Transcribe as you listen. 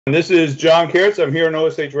And this is John Kerecz. I'm here on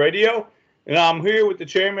OSH Radio, and I'm here with the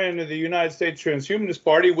chairman of the United States Transhumanist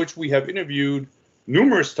Party, which we have interviewed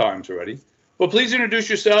numerous times already. But please introduce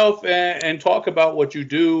yourself and talk about what you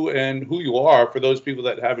do and who you are for those people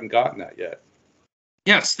that haven't gotten that yet.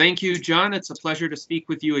 Yes, thank you, John. It's a pleasure to speak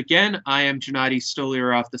with you again. I am Gennady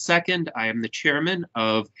Stolyarov II. I am the chairman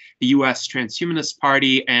of the U.S. Transhumanist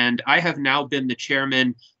Party, and I have now been the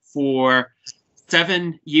chairman for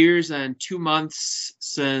 7 years and 2 months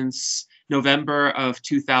since November of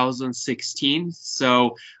 2016.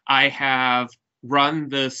 So I have run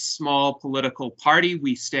this small political party.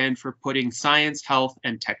 We stand for putting science, health,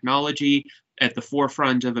 and technology at the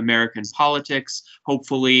forefront of American politics,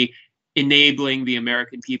 hopefully enabling the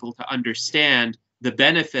American people to understand the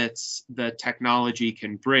benefits that technology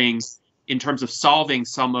can bring in terms of solving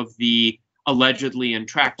some of the allegedly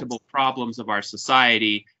intractable problems of our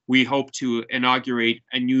society. We hope to inaugurate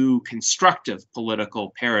a new constructive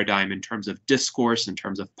political paradigm in terms of discourse, in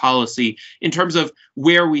terms of policy, in terms of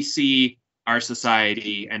where we see our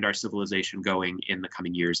society and our civilization going in the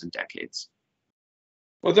coming years and decades.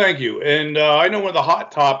 Well, thank you. And I know one of the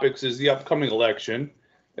hot topics is the upcoming election.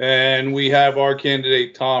 And we have our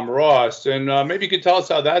candidate, Tom Ross. And maybe you could tell us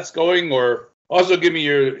how that's going, or also give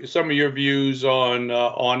me some of your views on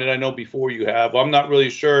it. I know before you have. I'm not really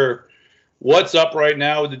sure what's up right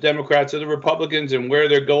now with the Democrats or the Republicans and where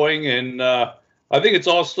they're going. And I think it's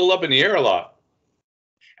all still up in the air a lot.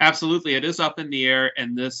 Absolutely. It is up in the air,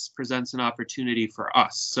 and this presents an opportunity for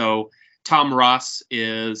us. So Tom Ross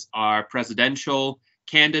is our presidential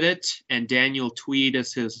candidate, and Daniel Tweed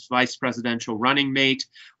is his vice presidential running mate.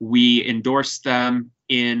 We endorsed them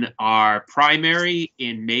in our primary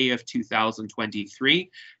in May of 2023,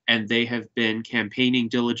 and they have been campaigning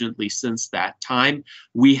diligently since that time.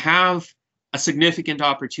 We have a significant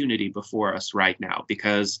opportunity before us right now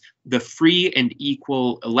because the Free and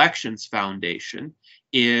Equal Elections Foundation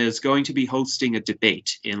is going to be hosting a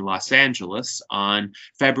debate in Los Angeles on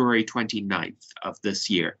February 29th of this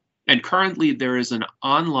year. And currently there is an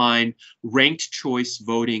online ranked choice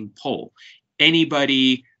voting poll.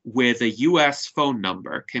 Anybody with a US phone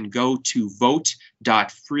number can go to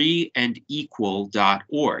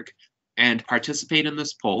vote.freeandequal.org and participate in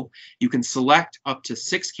this poll. You can select up to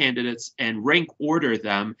 6 candidates and rank order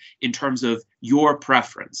them in terms of your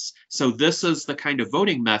preference. So this is the kind of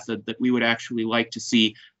voting method that we would actually like to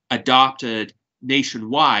see adopted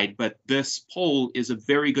nationwide, but this poll is a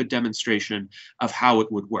very good demonstration of how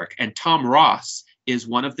it would work. And Tom Ross is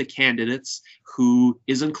one of the candidates who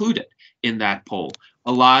is included in that poll.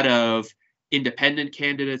 A lot of independent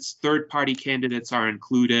candidates, third-party candidates are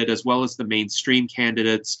included, as well as the mainstream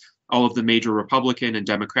candidates. All of the major Republican and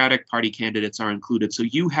Democratic Party candidates are included. So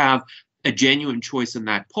you have a genuine choice in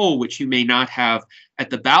that poll, which you may not have at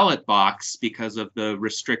the ballot box because of the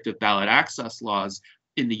restrictive ballot access laws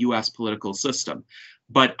in the US political system.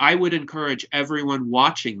 But I would encourage everyone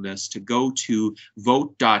watching this to go to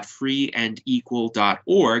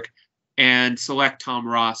vote.freeandequal.org and select Tom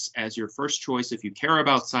Ross as your first choice if you care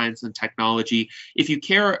about science and technology, if you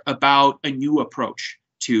care about a new approach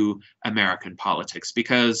to American politics,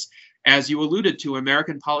 because as you alluded to,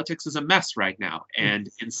 American politics is a mess right now. And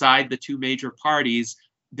inside the two major parties,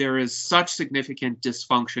 there is such significant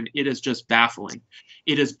dysfunction. It is just baffling.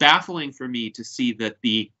 It is baffling for me to see that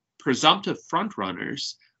the presumptive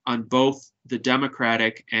frontrunners on both the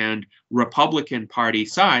Democratic and Republican Party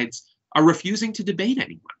sides are refusing to debate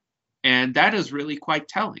anyone. And that is really quite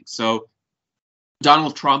telling. So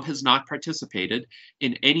Donald Trump has not participated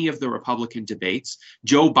in any of the Republican debates.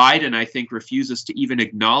 Joe Biden, I think, refuses to even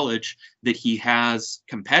acknowledge that he has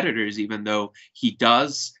competitors, even though he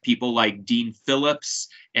does. People like Dean Phillips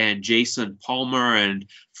and Jason Palmer and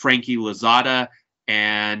Frankie Lozada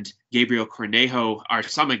and Gabriel Cornejo are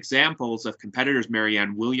some examples of competitors.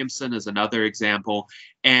 Marianne Williamson is another example.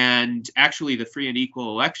 And actually, the Free and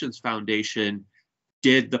Equal Elections Foundation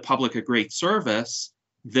did the public a great service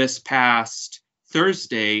this past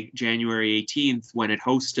Thursday, January 18th, when it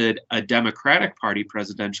hosted a Democratic Party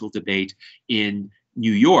presidential debate in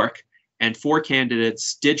New York. And 4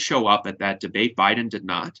 candidates did show up at that debate. Biden did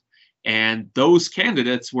not. And those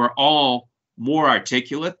candidates were all more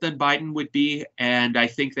articulate than Biden would be. And I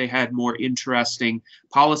think they had more interesting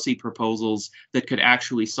policy proposals that could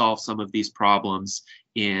actually solve some of these problems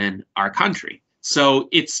in our country. So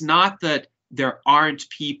it's not that there aren't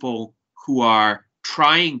people who are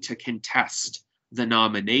trying to contest the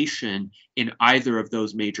nomination in either of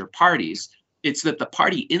those major parties. It's that the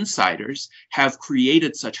party insiders have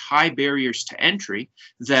created such high barriers to entry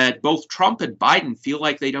that both Trump and Biden feel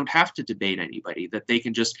like they don't have to debate anybody, that they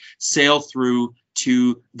can just sail through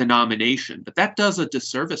to the nomination. But that does a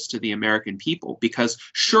disservice to the American people, because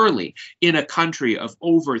surely in a country of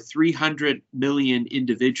over 300 million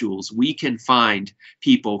individuals, we can find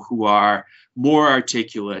people who are more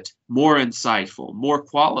articulate, more insightful, more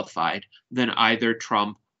qualified than either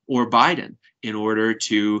Trump or Biden in order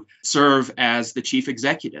to serve as the chief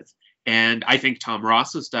executive. And I think Tom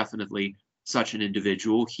Ross is definitely such an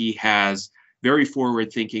individual. He has very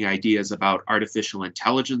forward-thinking ideas about artificial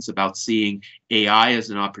intelligence, about seeing AI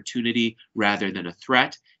as an opportunity rather than a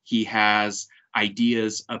threat. He has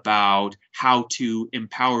ideas about how to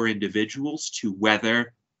empower individuals to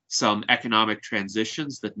weather some economic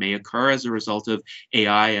transitions that may occur as a result of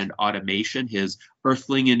AI and automation. His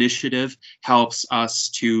Earthling initiative helps us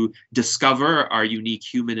to discover our unique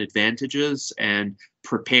human advantages and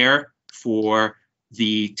prepare for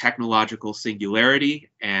the technological singularity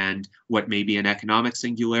and what may be an economic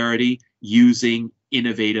singularity using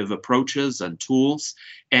innovative approaches and tools.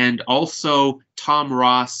 And also, Tom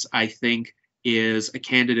Ross, I think, is a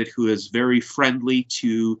candidate who is very friendly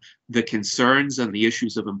to the concerns and the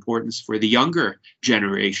issues of importance for the younger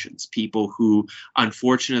generations, people who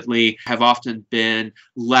unfortunately have often been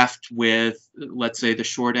left with, let's say, the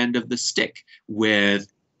short end of the stick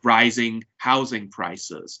with rising housing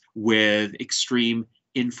prices, with extreme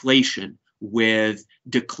inflation, with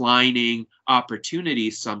declining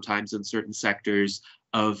opportunities sometimes in certain sectors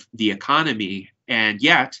of the economy. And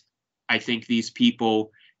yet, I think these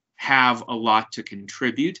people have a lot to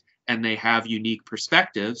contribute, and they have unique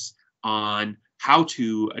perspectives on how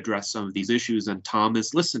to address some of these issues, and Tom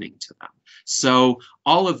is listening to them. So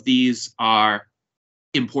all of these are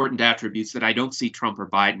important attributes that I don't see Trump or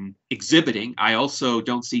Biden exhibiting. I also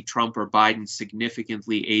don't see Trump or Biden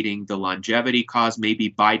significantly aiding the longevity cause,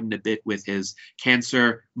 maybe Biden a bit with his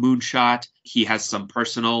cancer moonshot. He has some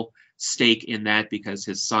personal stake in that because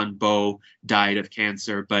his son, Beau, died of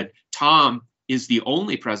cancer. But Tom is the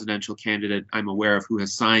only presidential candidate I'm aware of who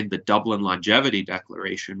has signed the Dublin Longevity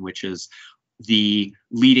Declaration, which is the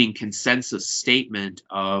leading consensus statement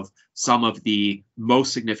of some of the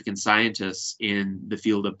most significant scientists in the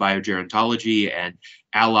field of biogerontology and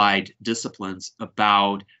allied disciplines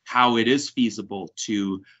about how it is feasible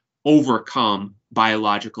to overcome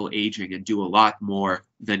biological aging and do a lot more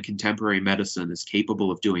than contemporary medicine is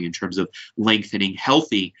capable of doing in terms of lengthening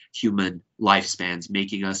healthy human lifespans,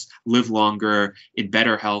 making us live longer in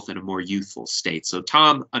better health and a more youthful state. So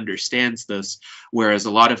Tom understands this, whereas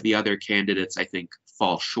a lot of the other candidates, I think,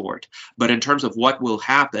 fall short. But in terms of what will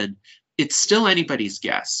happen, it's still anybody's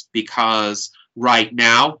guess, because right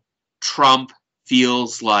now, Trump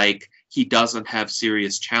feels like he doesn't have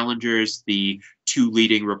serious challengers. The two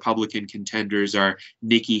leading Republican contenders are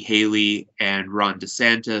Nikki Haley and Ron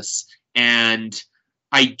DeSantis. And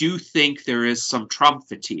I do think there is some Trump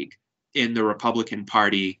fatigue in the Republican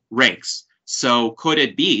Party ranks. So could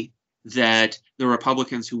it be that the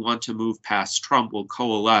Republicans who want to move past Trump will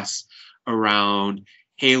coalesce around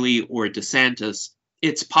Haley or DeSantis?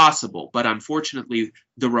 It's possible, but unfortunately,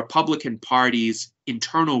 the Republican Party's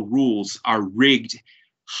internal rules are rigged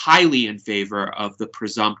highly in favor of the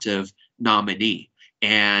presumptive nominee.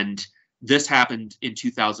 And this happened in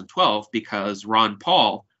 2012 because Ron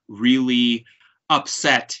Paul really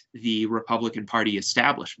upset the Republican Party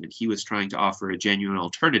establishment. He was trying to offer a genuine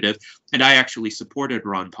alternative, and I actually supported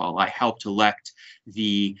Ron Paul. I helped elect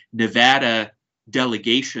the Nevada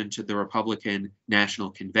delegation to the Republican National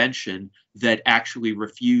Convention that actually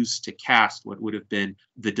refused to cast what would have been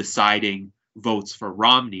the deciding votes for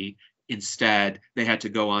Romney. Instead, they had to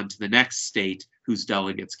go on to the next state whose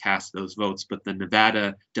delegates cast those votes. But the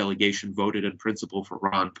Nevada delegation voted in principle for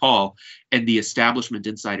Ron Paul. And the establishment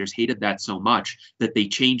insiders hated that so much that they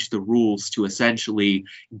changed the rules to essentially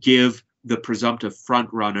give the presumptive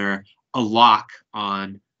frontrunner a lock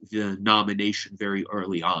on the nomination very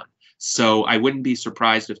early on. So I wouldn't be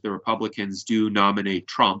surprised if the Republicans do nominate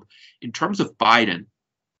Trump. In terms of Biden,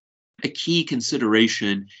 a key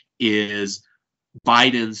consideration is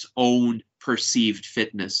Biden's own perceived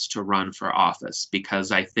fitness to run for office,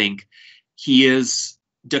 because I think he is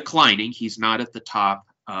declining. He's not at the top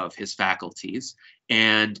of his faculties.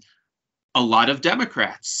 And a lot of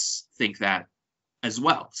Democrats think that as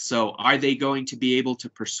well. So are they going to be able to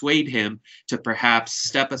persuade him to perhaps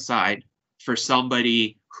step aside for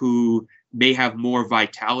somebody who may have more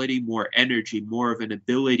vitality, more energy, more of an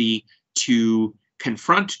ability to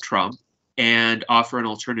confront Trump and offer an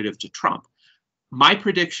alternative to Trump? My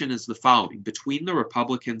prediction is the following: between the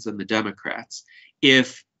Republicans and the Democrats,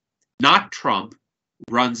 if not Trump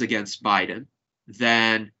runs against Biden,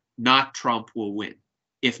 then not Trump will win.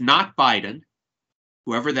 If not Biden,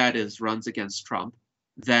 whoever that is, runs against Trump,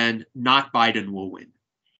 then not Biden will win.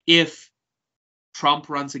 If Trump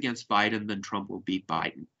runs against Biden, then Trump will beat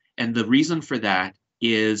Biden. And the reason for that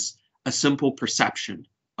is a simple perception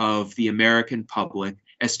of the American public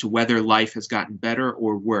as to whether life has gotten better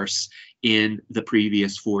or worse in the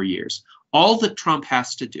previous 4 years. All that Trump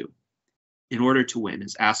has to do in order to win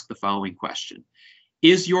is ask the following question.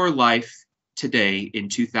 Is your life today in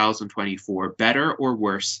 2024 better or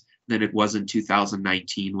worse than it was in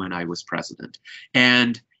 2019 when I was president?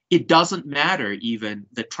 And it doesn't matter even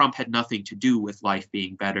that Trump had nothing to do with life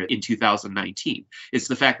being better in 2019. It's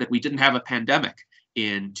the fact that we didn't have a pandemic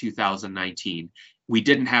in 2019. We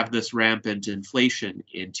didn't have this rampant inflation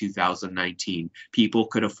in 2019. People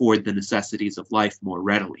could afford the necessities of life more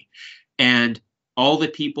readily. And all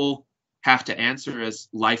that people have to answer is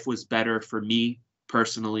life was better for me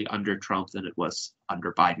personally under Trump than it was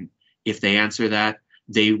under Biden. If they answer that,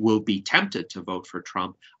 they will be tempted to vote for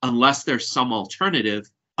Trump unless there's some alternative,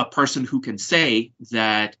 a person who can say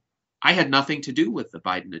that I had nothing to do with the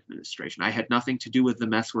Biden administration. I had nothing to do with the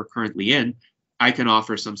mess we're currently in. I can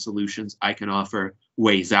offer some solutions. I can offer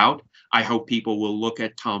ways out. I hope people will look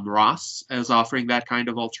at Tom Ross as offering that kind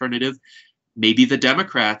of alternative. Maybe the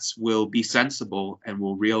Democrats will be sensible and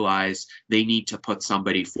will realize they need to put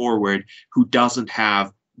somebody forward who doesn't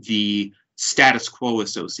have the status quo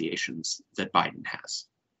associations that Biden has.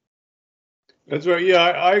 That's right. Yeah,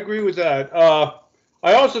 I agree with that.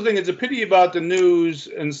 I also think it's a pity about the news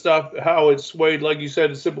and stuff, how it swayed. Like you said,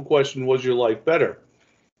 a simple question, was your life better?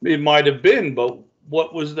 It might have been, but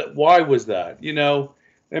what was that? Why was that? You know,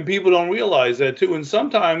 and people don't realize that too. And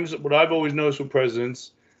sometimes what I've always noticed with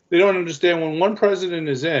presidents, they don't understand when one president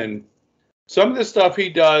is in, some of the stuff he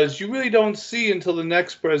does, you really don't see until the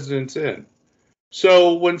next president's in.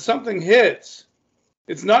 So when something hits,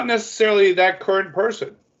 it's not necessarily that current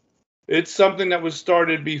person. It's something that was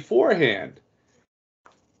started beforehand.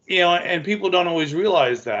 You know, and people don't always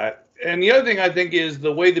realize that. And the other thing I think is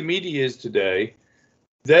the way the media is today,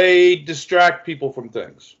 they distract people from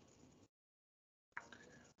things.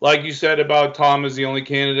 Like you said about Tom as the only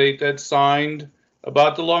candidate that signed,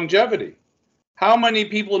 about the longevity. How many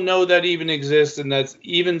people know that even exists and that's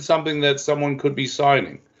even something that someone could be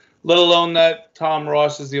signing, let alone that Tom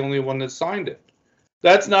Ross is the only one that signed it?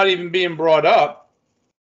 That's not even being brought up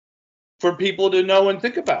for people to know and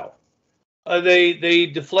think about. They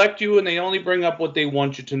deflect you and they only bring up what they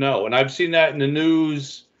want you to know. And I've seen that in the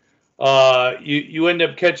news. You end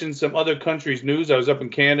up catching some other country's news. I was up in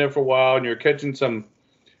Canada for a while, and you're catching some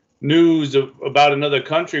news about another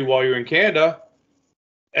country while you're in Canada.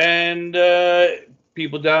 And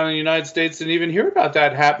people down in the United States didn't even hear about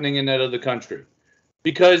that happening in that other country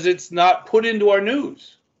because it's not put into our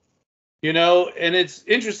news, you know. And it's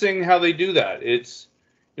interesting how they do that. It's,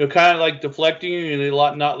 you know, kind of like deflecting you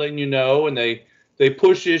and not letting you know, and they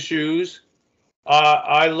push issues.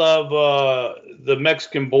 I love the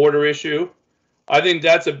Mexican border issue. I think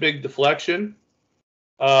that's a big deflection.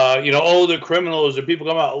 You know, oh, they're criminals or people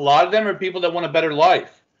come out. A lot of them are people that want a better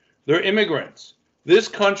life. They're immigrants. This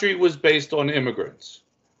country was based on immigrants.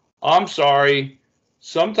 I'm sorry.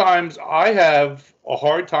 Sometimes I have a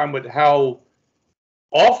hard time with how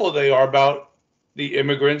awful they are about the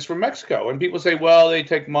immigrants from Mexico. And people say, well, they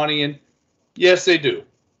take money. And yes, they do.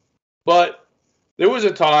 But there was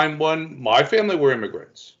a time when my family were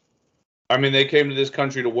immigrants. I mean, they came to this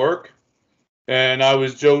country to work. And I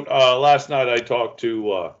was last night I talked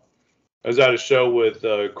to, I was at a show with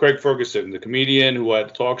Craig Ferguson, the comedian who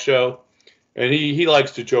had a talk show. And he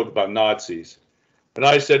likes to joke about Nazis. And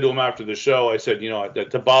I said to him after the show, I said, you know,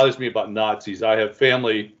 that bothers me about Nazis. I have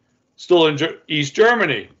family still in East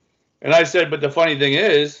Germany. And I said, but the funny thing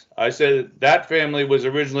is, I said that family was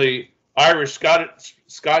originally Irish,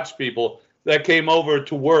 Scotch people that came over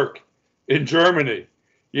to work in Germany.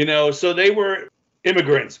 You know, so they were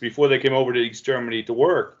immigrants before they came over to East Germany to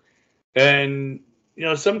work. And, you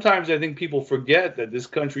know, sometimes I think people forget that this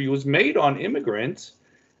country was made on immigrants.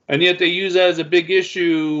 And yet they use that as a big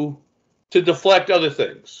issue to deflect other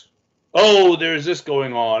things. Oh, there's this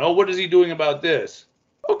going on. Oh, what is he doing about this?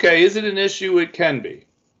 Okay, is it an issue? It can be.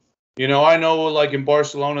 You know, I know like in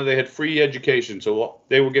Barcelona, they had free education, so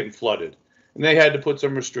they were getting flooded. And they had to put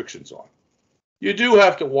some restrictions on. You do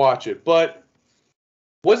have to watch it. But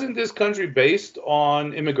wasn't this country based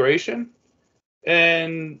on immigration?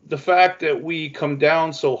 And the fact that we come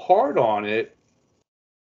down so hard on it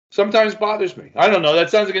sometimes bothers me. I don't know. That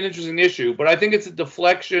sounds like an interesting issue, but I think it's a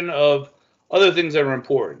deflection of other things that are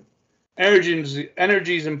important. Energy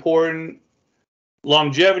is important.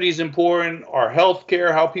 longevity is important, our health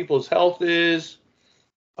care, how people's health is,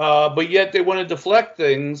 but yet they want to deflect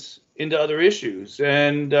things into other issues.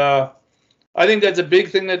 And I think that's a big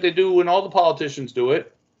thing that they do when all the politicians do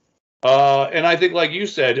it. And I think, like you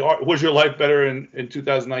said, was your life better in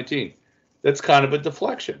 2019? That's kind of a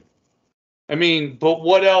deflection. I mean, but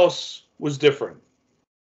what else was different?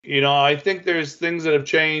 I think there's things that have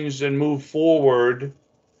changed and moved forward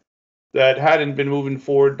that hadn't been moving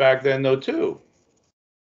forward back then, though, too.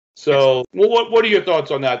 So, well, what are your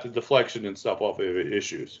thoughts on that, the deflection and stuff off of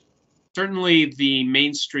issues? Certainly, the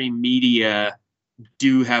mainstream media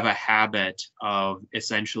do have a habit of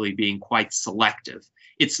essentially being quite selective.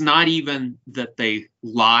 It's not even that they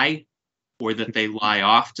lie or that they lie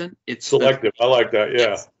often. It's selective. I like that.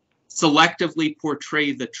 Yeah. Selectively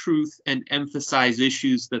portray the truth and emphasize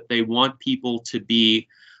issues that they want people to be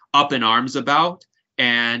up in arms about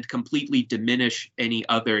and completely diminish any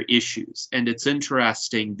other issues. And it's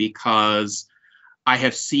interesting because I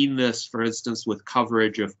have seen this, for instance, with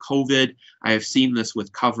coverage of COVID. I have seen this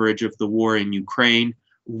with coverage of the war in Ukraine.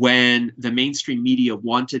 When the mainstream media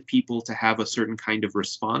wanted people to have a certain kind of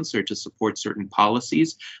response or to support certain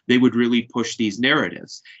policies, they would really push these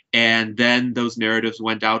narratives. And then those narratives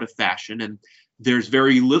went out of fashion, and there's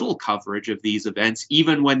very little coverage of these events,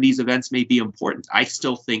 even when these events may be important. I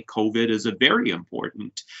still think COVID is a very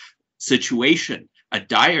important situation, a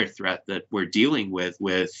dire threat that we're dealing with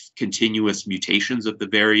continuous mutations of the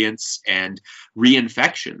variants and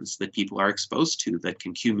reinfections that people are exposed to that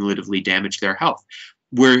can cumulatively damage their health.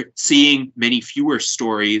 We're seeing many fewer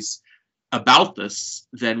stories about this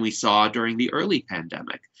than we saw during the early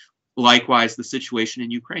pandemic. Likewise, the situation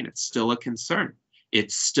in Ukraine, it's still a concern.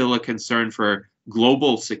 It's still a concern for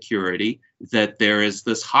global security that there is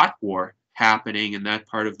this hot war happening in that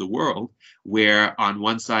part of the world, where on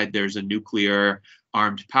one side there's a nuclear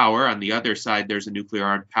armed power, on the other side there's a nuclear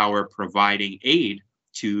armed power providing aid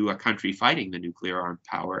to a country fighting the nuclear armed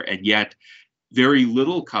power, and yet very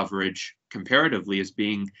little coverage comparatively is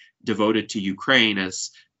being devoted to Ukraine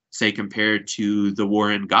as, say, compared to the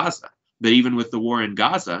war in Gaza. But even with the war in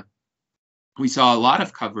Gaza, we saw a lot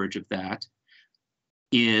of coverage of that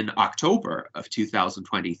in October of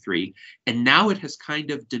 2023, and now it has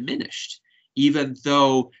kind of diminished, even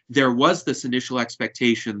though there was this initial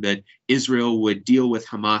expectation that Israel would deal with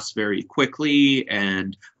Hamas very quickly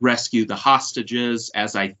and rescue the hostages,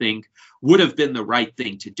 as I think would have been the right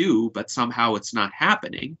thing to do, but somehow it's not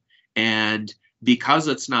happening. And because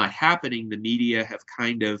it's not happening, the media have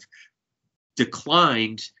kind of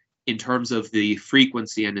declined in terms of the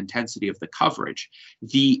frequency and intensity of the coverage.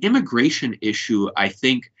 The immigration issue, I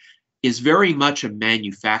think, is very much a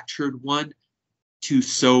manufactured one to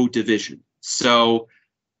sow division. So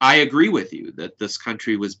I agree with you that this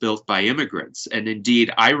country was built by immigrants. And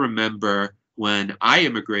indeed, I remember when I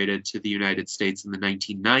immigrated to the United States in the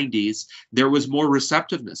 1990s, there was more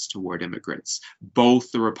receptiveness toward immigrants.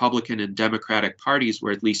 Both the Republican and Democratic parties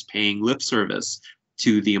were at least paying lip service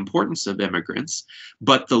to the importance of immigrants,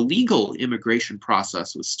 but the legal immigration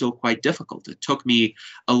process was still quite difficult. It took me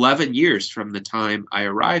 11 years from the time I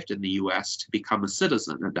arrived in the US to become a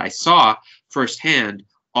citizen, and I saw firsthand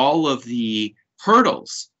all of the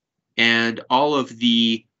hurdles and all of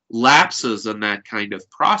the lapses in that kind of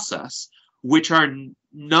process, which are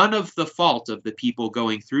none of the fault of the people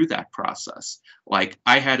going through that process. Like,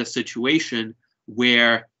 I had a situation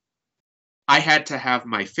where I had to have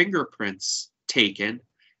my fingerprints taken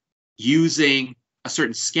using a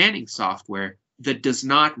certain scanning software that does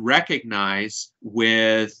not recognize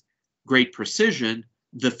with great precision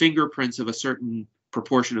the fingerprints of a certain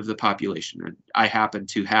proportion of the population. And I happen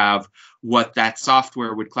to have what that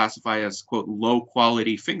software would classify as, quote, low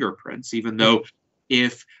quality fingerprints, even though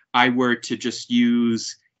if I were to just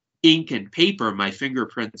use ink and paper, my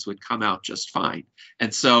fingerprints would come out just fine.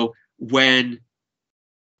 And so when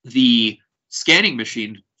the scanning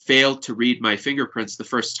machine failed to read my fingerprints the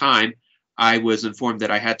first time, I was informed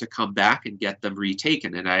that I had to come back and get them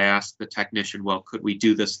retaken. And I asked the technician, well, could we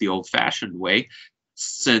do this the old-fashioned way,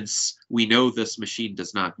 since we know this machine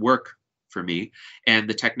does not work for me? And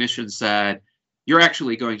the technician said, you're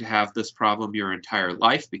actually going to have this problem your entire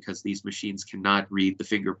life because these machines cannot read the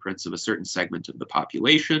fingerprints of a certain segment of the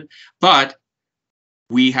population, but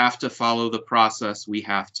we have to follow the process. We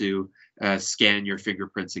have to scan your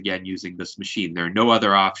fingerprints again using this machine. There are no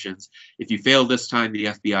other options. If you fail this time, the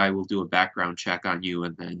FBI will do a background check on you,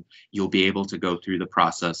 and then you'll be able to go through the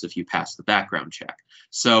process if you pass the background check.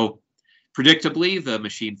 So predictably, the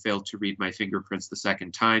machine failed to read my fingerprints the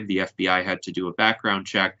second time. The FBI had to do a background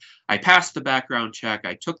check. I passed the background check.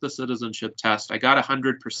 I took the citizenship test. I got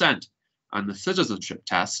 100% on the citizenship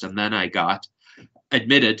test, and then I got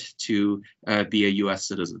admitted to be a U.S.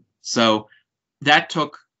 citizen. So that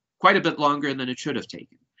took quite a bit longer than it should have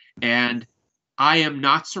taken. And I am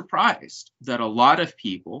not surprised that a lot of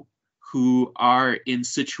people who are in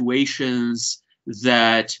situations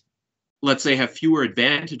that, let's say, have fewer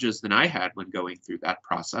advantages than I had when going through that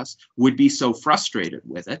process would be so frustrated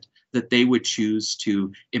with it that they would choose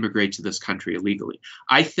to immigrate to this country illegally.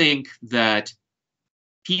 I think that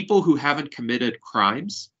people who haven't committed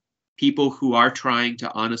crimes, people who are trying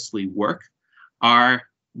to honestly work, are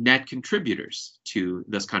net contributors to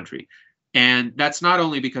this country. And that's not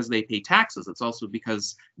only because they pay taxes, it's also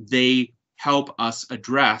because they help us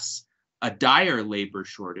address a dire labor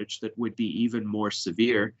shortage that would be even more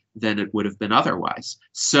severe than it would have been otherwise.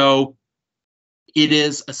 So it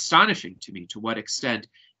is astonishing to me to what extent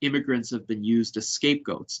immigrants have been used as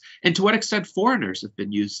scapegoats, and to what extent foreigners have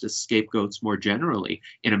been used as scapegoats more generally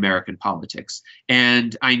in American politics.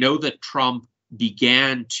 And I know that Trump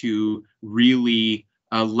began to really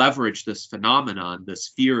leverage this phenomenon, this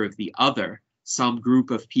fear of the other, some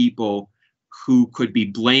group of people who could be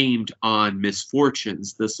blamed on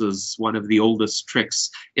misfortunes. This is one of the oldest tricks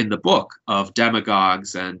in the book of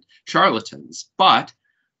demagogues and charlatans. But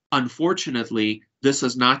unfortunately, this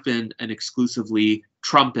has not been an exclusively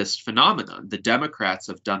Trumpist phenomenon. The Democrats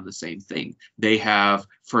have done the same thing. They have,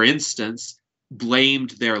 for instance,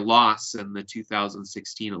 blamed their loss in the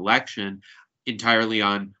 2016 election entirely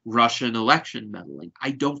on Russian election meddling.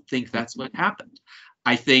 I don't think that's what happened.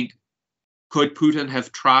 I think, could Putin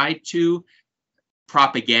have tried to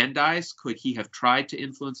propagandize? Could he have tried to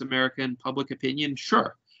influence American public opinion?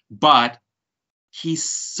 Sure. But he's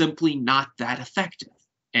simply not that effective.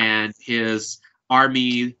 And his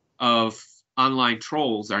army of online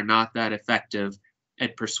trolls are not that effective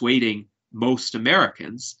at persuading most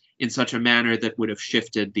Americans in such a manner that would have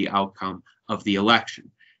shifted the outcome of the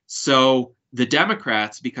election. So the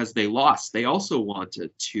Democrats, because they lost, they also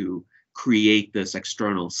wanted to create this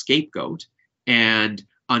external scapegoat. And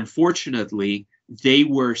unfortunately, they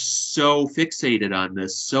were so fixated on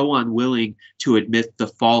this, so unwilling to admit the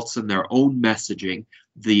faults in their own messaging,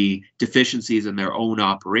 the deficiencies in their own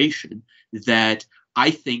operation, that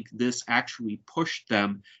I think this actually pushed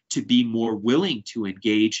them to be more willing to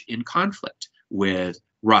engage in conflict with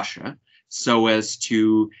Russia so as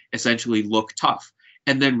to essentially look tough.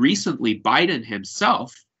 And then recently, Biden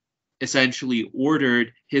himself essentially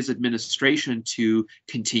ordered his administration to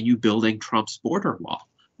continue building Trump's border wall,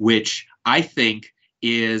 which I think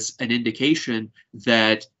is an indication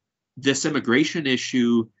that this immigration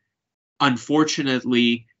issue,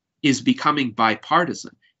 unfortunately, is becoming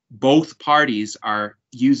bipartisan. Both parties are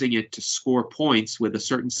using it to score points with a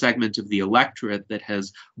certain segment of the electorate that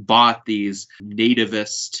has bought these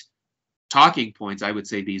nativist talking points, I would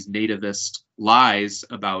say these nativist lies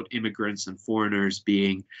about immigrants and foreigners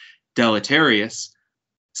being deleterious.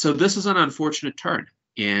 So this is an unfortunate turn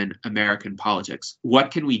in American politics.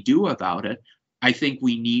 What can we do about it? I think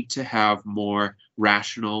we need to have more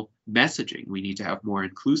rational messaging. We need to have more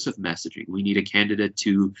inclusive messaging. We need a candidate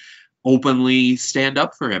to openly stand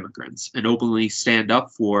up for immigrants and openly stand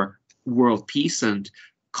up for world peace and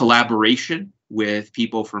collaboration with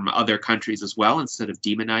people from other countries as well, instead of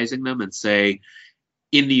demonizing them, and say,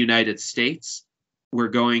 in the United States, we're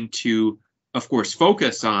going to, of course,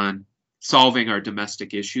 focus on solving our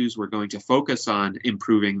domestic issues. We're going to focus on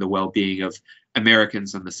improving the well-being of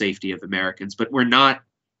Americans and the safety of Americans, but we're not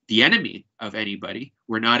the enemy of anybody.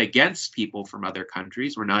 We're not against people from other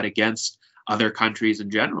countries. We're not against other countries in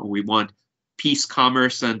general. We want peace,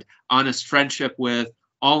 commerce, and honest friendship with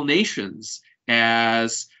all nations,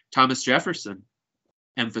 as Thomas Jefferson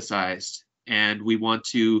emphasized. And we want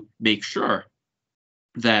to make sure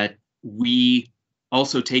that we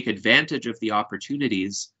also take advantage of the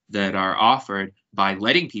opportunities that are offered by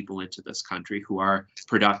letting people into this country who are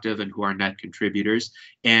productive and who are net contributors,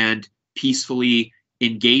 and peacefully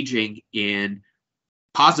engaging in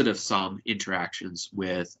positive sum interactions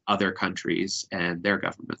with other countries and their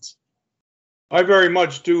governments. I very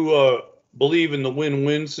much do believe in the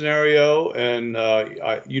win-win scenario, and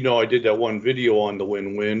I did that one video on the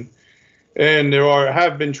win-win, and there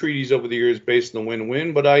have been treaties over the years based on the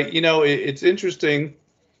win-win. But it's interesting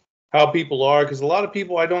how people are, because a lot of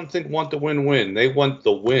people I don't think want the win-win. They want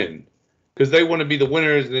the win, because they want to be the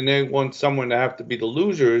winners, and they want someone to have to be the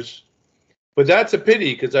losers. But that's a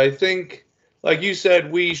pity, because I think, like you said,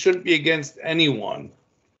 we shouldn't be against anyone.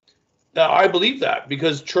 I believe that,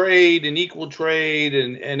 because trade and equal trade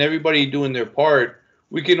and everybody doing their part,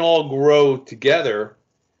 we can all grow together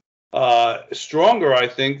stronger, I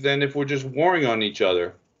think, than if we're just warring on each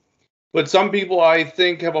other. But some people, I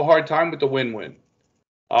think, have a hard time with the win-win.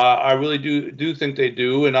 I really do think they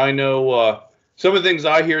do, and I know some of the things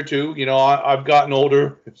I hear too. You know, I've gotten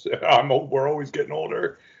older. We're always getting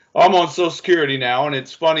older. I'm on Social Security now, and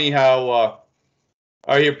it's funny how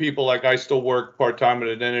I hear people like I still work part time in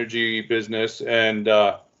an energy business, and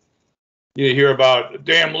you hear about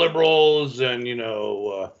damn liberals and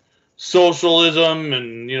socialism,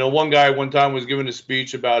 and one guy one time was giving a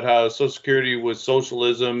speech about how Social Security was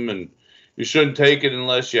socialism, and you shouldn't take it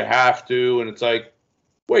unless you have to, and it's like,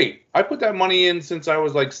 wait, I put that money in since I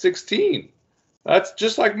was like 16. That's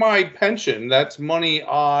just like my pension. That's money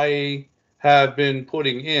I have been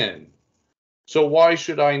putting in. So why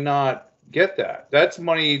should I not get that? That's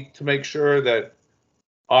money to make sure that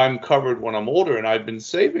I'm covered when I'm older, and I've been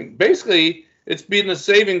saving. Basically, it's been a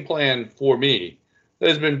saving plan for me that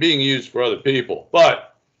has been being used for other people.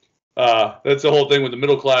 But that's the whole thing with the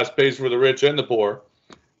middle class pays for the rich and the poor.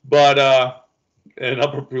 But and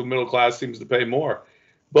upper middle class seems to pay more.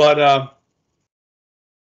 But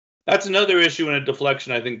that's another issue and a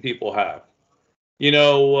deflection I think people have.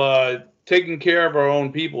 Taking care of our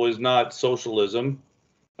own people is not socialism.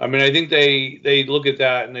 I mean, I think they look at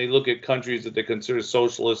that and they look at countries that they consider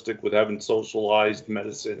socialistic with having socialized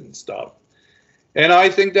medicine and stuff. And I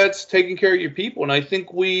think that's taking care of your people. And I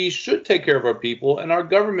think we should take care of our people, and our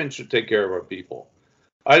government should take care of our people.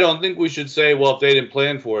 I don't think we should say, well, if they didn't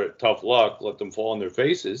plan for it, tough luck, let them fall on their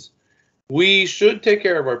faces. We should take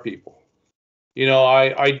care of our people.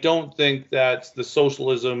 I don't think that's the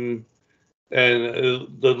socialism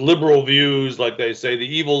and the liberal views, like they say, the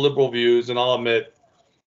evil liberal views, and I'll admit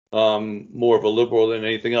more of a liberal than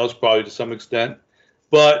anything else, probably to some extent.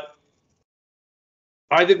 But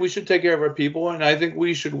I think we should take care of our people, and I think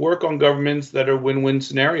we should work on governments that are win-win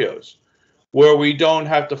scenarios, where we don't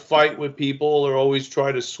have to fight with people or always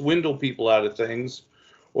try to swindle people out of things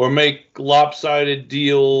or make lopsided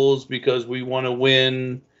deals because we want to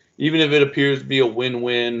win, even if it appears to be a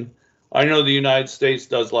win-win. I know the United States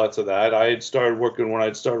does lots of that. When I'd started working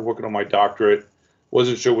on my doctorate,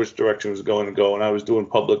 wasn't sure which direction it was going to go, and I was doing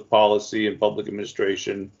public policy and public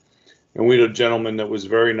administration. And we had a gentleman that was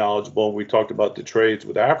very knowledgeable, and we talked about the trades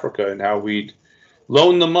with Africa and how we'd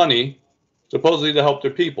loan the money, supposedly to help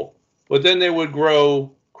their people. But then they would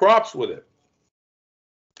grow crops with it.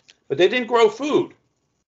 But they didn't grow food.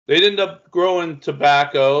 They'd end up growing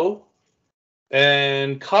tobacco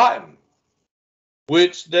and cotton,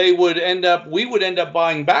 which we would end up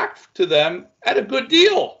buying back to them at a good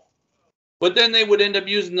deal. But then they would end up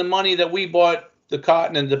using the money that we bought the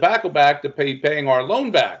cotton and tobacco back to paying our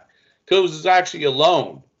loan back, because it was actually a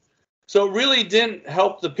loan. So it really didn't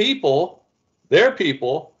help the people, their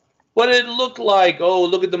people, but it looked like, oh,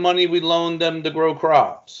 look at the money we loaned them to grow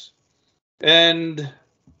crops. And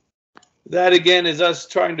that, again, is us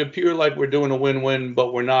trying to appear like we're doing a win-win,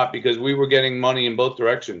 but we're not, because we were getting money in both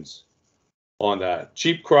directions on that.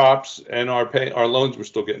 Cheap crops, and our loans were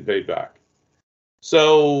still getting paid back.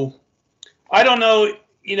 So I don't know,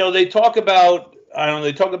 they talk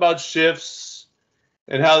about shifts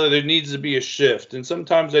and how there needs to be a shift. And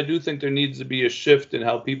sometimes I do think there needs to be a shift in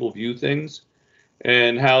how people view things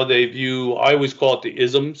and how they view, I always call it the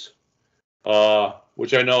isms,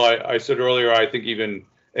 which I know I said earlier, I think even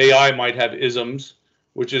AI might have isms,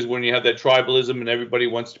 which is when you have that tribalism and everybody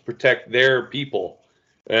wants to protect their people.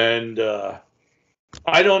 And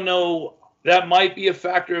I don't know, that might be a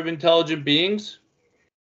factor of intelligent beings.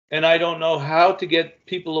 And I don't know how to get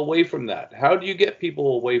people away from that. How do you get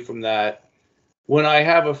people away from that when I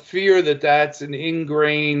have a fear that that's an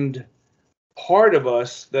ingrained part of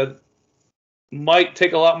us that might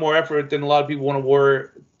take a lot more effort than a lot of people want to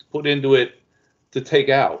put into it to take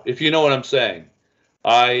out, if you know what I'm saying.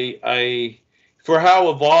 For how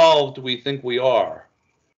evolved we think we are,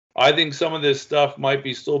 I think some of this stuff might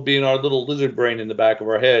be still being our little lizard brain in the back of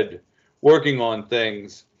our head, working on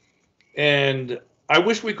things. And I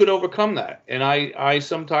wish we could overcome that. And I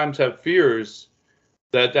sometimes have fears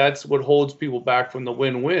that that's what holds people back from the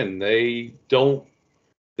win-win. They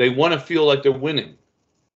want to feel like they're winning.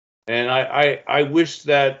 And I wish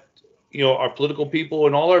that, our political people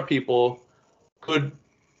and all our people could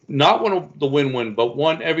not want the win-win, but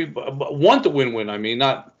want the win-win. I mean,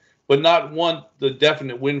 not want the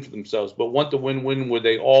definite win for themselves, but want the win-win where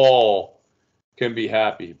they all can be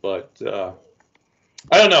happy. But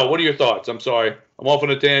I don't know. What are your thoughts? I'm sorry, I'm off on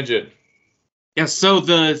a tangent. Yeah, so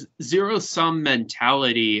the zero-sum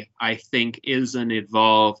mentality, I think, is an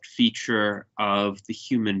evolved feature of the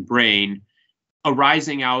human brain,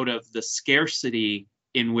 arising out of the scarcity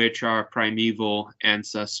in which our primeval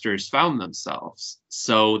ancestors found themselves.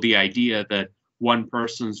 So the idea that one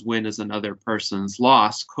person's win is another person's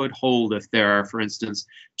loss could hold if there are, for instance,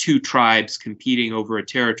 two tribes competing over a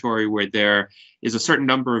territory where there is a certain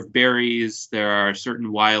number of berries, there are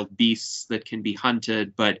certain wild beasts that can be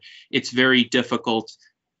hunted, but it's very difficult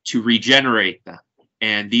to regenerate them.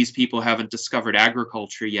 And these people haven't discovered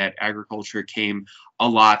agriculture yet. Agriculture came a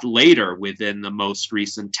lot later, within the most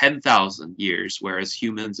recent 10,000 years, whereas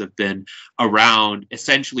humans have been around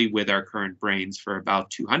essentially with our current brains for about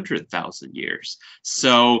 200,000 years.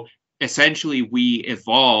 So essentially, we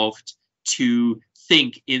evolved to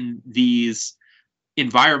think in these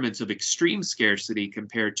environments of extreme scarcity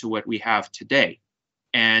compared to what we have today.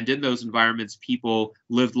 And in those environments, people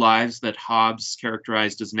lived lives that Hobbes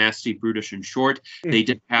characterized as nasty, brutish, and short. They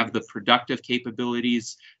didn't have the productive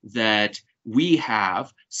capabilities that we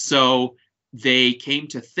have. So they came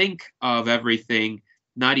to think of everything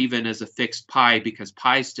not even as a fixed pie, because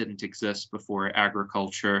pies didn't exist before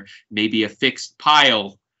agriculture, maybe a fixed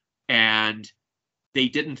pile. And they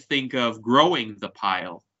didn't think of growing the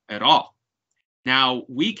pile at all. Now,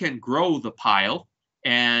 we can grow the pile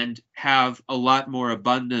and have a lot more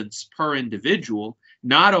abundance per individual,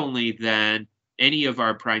 not only than any of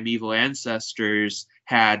our primeval ancestors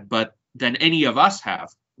had, but than any of us have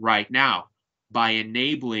right now, by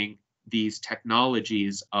enabling these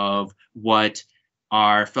technologies of what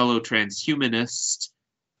our fellow transhumanist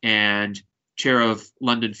and chair of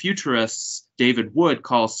London Futurists, David Wood,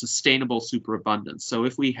 calls sustainable superabundance. So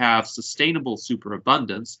if we have sustainable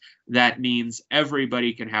superabundance, that means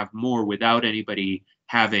everybody can have more without anybody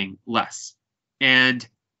having less. And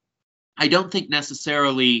I don't think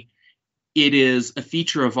necessarily it is a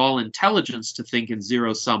feature of all intelligence to think in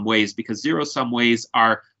zero-sum ways, because zero-sum ways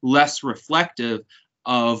are less reflective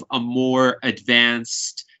of a more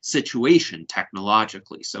advanced situation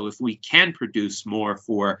technologically. So if we can produce more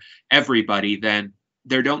for everybody, then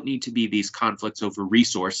there don't need to be these conflicts over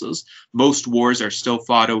resources. Most wars are still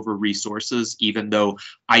fought over resources, even though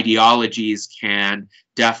ideologies can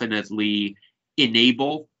definitely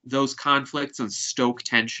enable those conflicts and stoke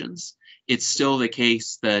tensions. It's still the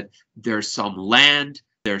case that there's some land,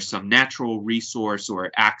 there's some natural resource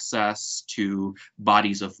or access to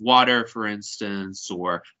bodies of water, for instance,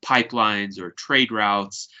 or pipelines or trade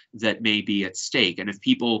routes that may be at stake. And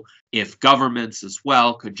if governments as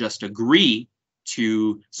well could just agree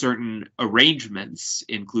to certain arrangements,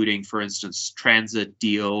 including, for instance, transit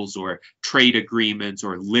deals or trade agreements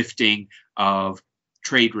or lifting of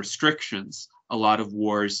trade restrictions, a lot of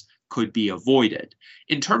wars could be avoided.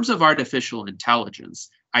 In terms of artificial intelligence,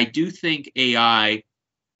 I do think AI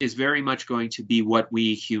is very much going to be what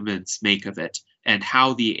we humans make of it, and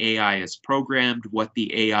how the AI is programmed, what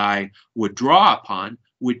the AI would draw upon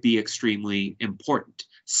would be extremely important.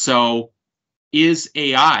 So is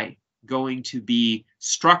AI going to be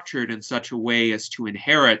structured in such a way as to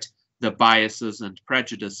inherit the biases and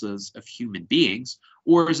prejudices of human beings,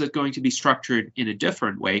 or is it going to be structured in a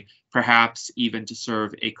different way, perhaps even to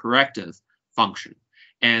serve a corrective function?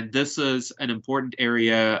 And this is an important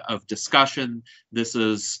area of discussion. This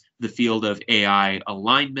is the field of AI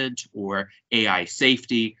alignment or AI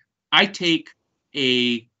safety. I take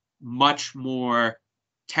a much more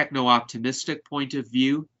techno-optimistic point of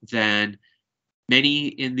view than many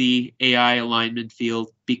in the AI alignment field,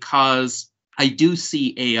 because I do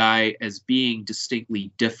see AI as being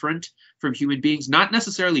distinctly different from human beings, not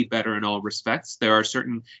necessarily better in all respects. There are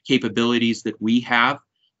certain capabilities that we have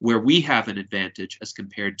where we have an advantage as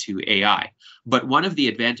compared to AI. But one of the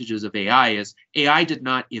advantages of AI is AI did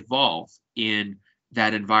not evolve in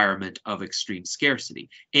that environment of extreme scarcity.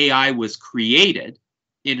 AI was created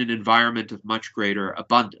in an environment of much greater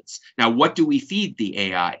abundance. Now, what do we feed the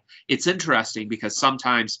AI? It's interesting because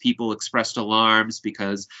sometimes people expressed alarms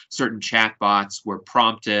because certain chatbots were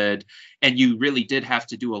prompted, and you really did have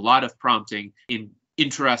to do a lot of prompting in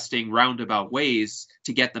interesting roundabout ways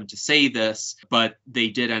to get them to say this, but they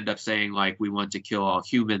did end up saying, like, we want to kill all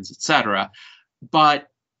humans, etc. But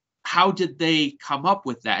how did they come up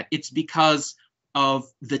with that? It's because of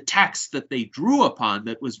the text that they drew upon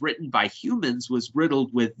that was written by humans was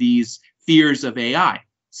riddled with these fears of AI.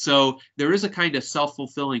 So there is a kind of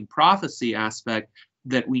self-fulfilling prophecy aspect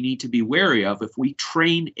that we need to be wary of. If we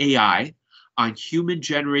train AI on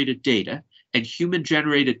human-generated data, and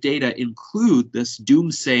human-generated data include this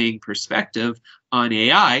doomsaying perspective on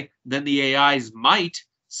AI, then the AIs might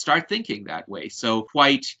start thinking that way. So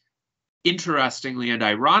quite interestingly and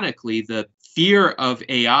ironically, the fear of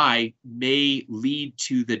AI may lead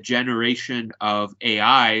to the generation of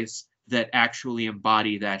AIs that actually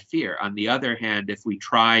embody that fear. On the other hand, if we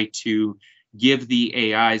try to give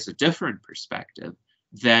the AIs a different perspective,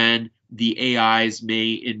 then the AIs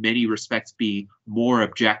may, in many respects, be more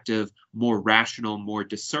objective, more rational, more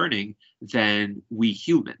discerning than we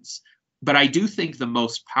humans. But I do think the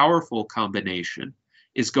most powerful combination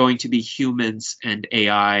is going to be humans and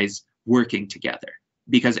AIs working together,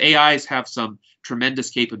 because AIs have some tremendous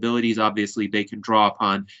capabilities. Obviously, they can draw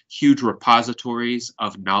upon huge repositories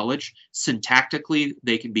of knowledge. Syntactically,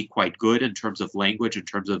 they can be quite good in terms of language, in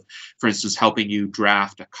terms of, for instance, helping you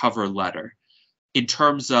draft a cover letter. In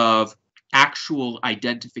terms of actual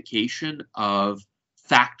identification of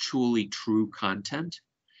factually true content,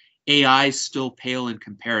 AIs still pale in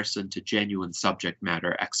comparison to genuine subject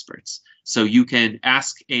matter experts. So you can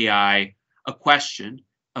ask AI a question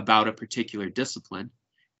about a particular discipline,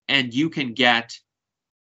 and you can get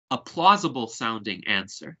a plausible sounding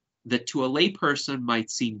answer that to a layperson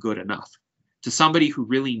might seem good enough. To somebody who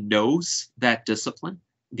really knows that discipline,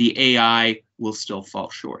 the AI will still fall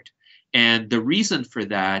short. And the reason for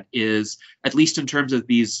that is, at least in terms of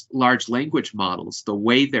these large language models, the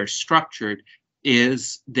way they're structured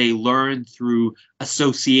is they learn through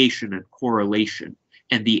association and correlation.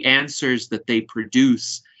 And the answers that they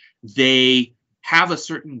produce, they have a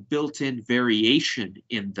certain built-in variation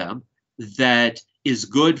in them that is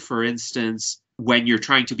good, for instance, when you're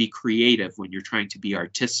trying to be creative, when you're trying to be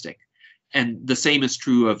artistic. And the same is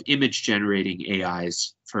true of image generating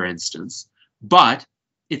AIs, for instance. But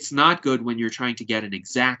it's not good when you're trying to get an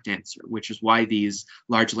exact answer, which is why these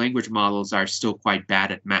large language models are still quite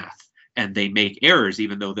bad at math. And they make errors,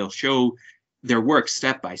 even though they'll show their work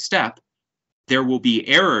step by step. There will be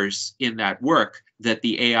errors in that work that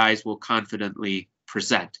the AIs will confidently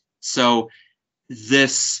present. So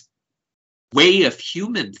this way of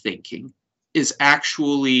human thinking is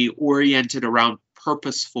actually oriented around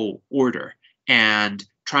purposeful order and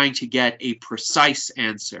trying to get a precise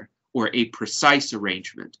answer or a precise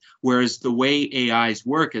arrangement. Whereas the way AIs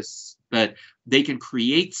work is that they can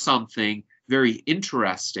create something very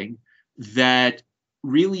interesting that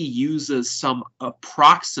really uses some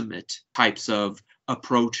approximate types of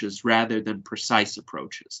approaches rather than precise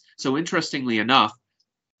approaches. So interestingly enough,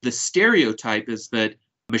 the stereotype is that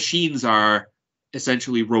machines are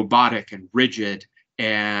essentially robotic and rigid,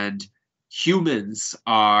 and humans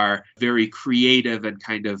are very creative and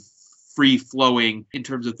kind of free-flowing in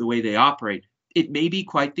terms of the way they operate. It may be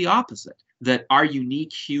quite the opposite, that our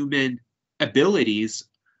unique human abilities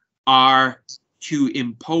are to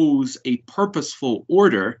impose a purposeful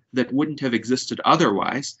order that wouldn't have existed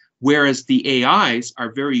otherwise, whereas the AIs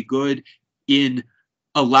are very good in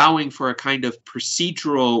allowing for a kind of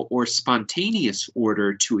procedural or spontaneous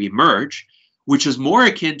order to emerge, which is more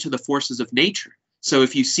akin to the forces of nature. So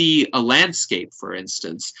if you see a landscape, for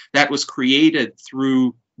instance, that was created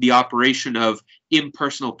through the operation of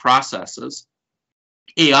impersonal processes,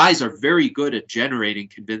 AIs are very good at generating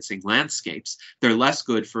convincing landscapes. They're less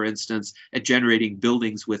good, for instance, at generating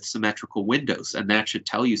buildings with symmetrical windows, and that should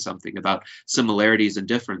tell you something about similarities and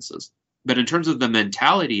differences. But in terms of the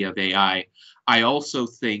mentality of AI, I also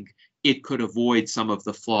think it could avoid some of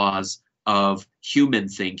the flaws of human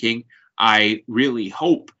thinking. I really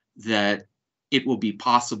hope that it will be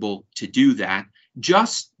possible to do that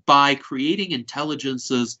just by creating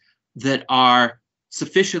intelligences that are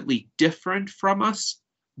sufficiently different from us,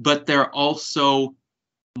 but they're also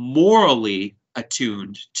morally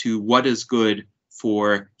attuned to what is good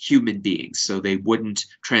for human beings. So they wouldn't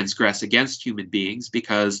transgress against human beings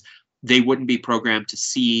because they wouldn't be programmed to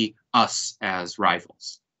see us as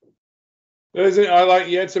rivals. You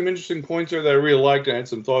had some interesting points there that I really liked, and I had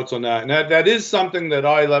some thoughts on that. And that is something that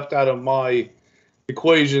I left out of my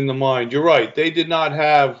equation in the mind. You're right. They did not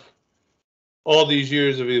have all these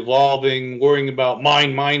years of evolving, worrying about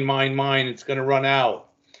mine, it's going to run out.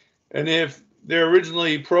 And if they're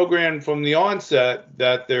originally programmed from the onset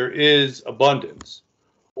that there is abundance,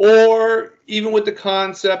 or even with the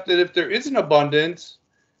concept that if there is an abundance,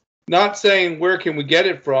 not saying where can we get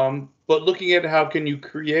it from, but looking at how can you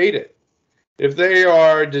create it. If they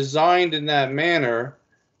are designed in that manner,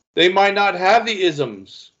 they might not have the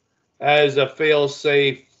isms as a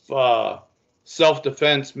fail-safe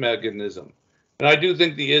self-defense mechanism. And I do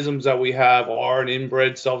think the isms that we have are an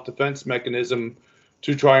inbred self-defense mechanism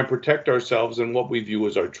to try and protect ourselves and what we view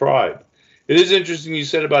as our tribe. It is interesting you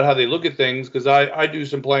said about how they look at things, because I do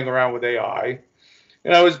some playing around with AI.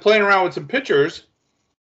 And I was playing around with some pictures,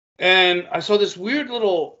 and I saw this weird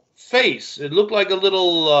little face. It looked like a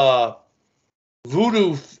little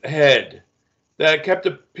voodoo head that kept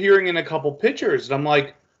appearing in a couple pictures. And I'm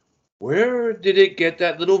like, where did it get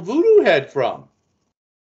that little voodoo head from?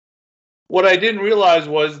 What I didn't realize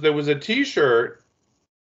was there was a T-shirt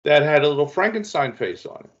that had a little Frankenstein face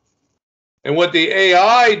on it. And what the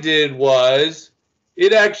AI did was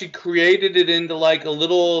it actually created it into like a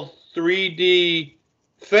little 3D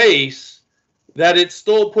face that it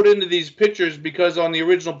still put into these pictures, because on the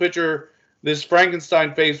original picture, this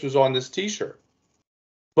Frankenstein face was on this t-shirt.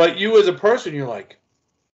 But you as a person, you're like,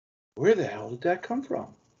 where the hell did that come from?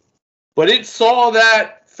 But it saw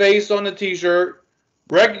that face on the t-shirt,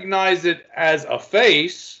 recognized it as a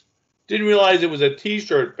face, didn't realize it was a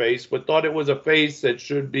t-shirt face, but thought it was a face that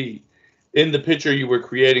should be in the picture you were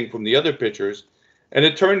creating from the other pictures. And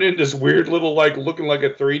it turned into this weird little, like, looking like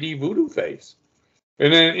a 3D voodoo face.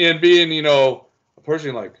 And then, and being, you know, a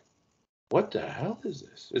person like, what the hell is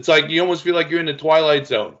this? It's like you almost feel like you're in the Twilight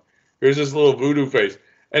Zone. Here's this little voodoo face.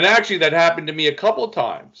 And actually, that happened to me a couple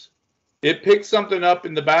times. It picked something up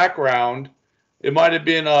in the background. It might have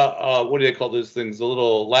been what do they call those things? The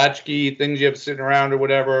little latchkey things you have sitting around or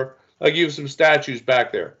whatever. Like you have some statues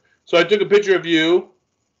back there. So I took a picture of you,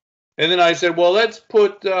 and then I said, well, let's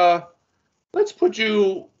put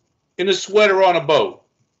you in a sweater on a boat.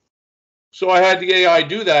 So I had the AI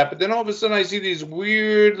do that, but then all of a sudden I see this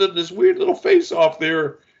weird little face off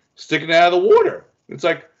there sticking out of the water. It's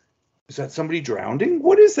like, is that somebody drowning?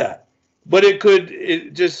 What is that? But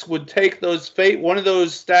it just would take one of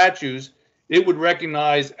those statues, it would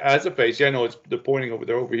recognize as a face. Yeah, I know they're pointing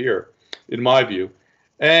over here, in my view.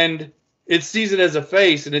 And it sees it as a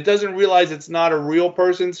face, and it doesn't realize it's not a real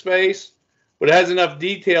person's face, but it has enough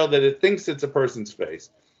detail that it thinks it's a person's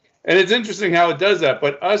face. And it's interesting how it does that,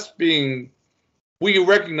 but we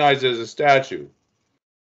recognize it as a statue.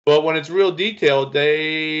 But when it's real detailed,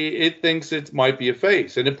 it thinks it might be a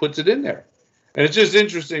face, and it puts it in there. And it's just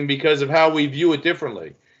interesting because of how we view it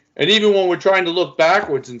differently. And even when we're trying to look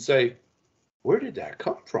backwards and say, where did that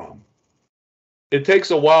come from? It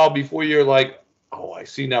takes a while before you're like, oh, I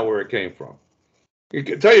see now where it came from. I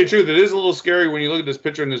can tell you the truth, it is a little scary when you look at this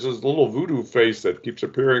picture and there's this little voodoo face that keeps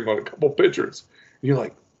appearing on a couple pictures. And you're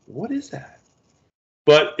like, what is that?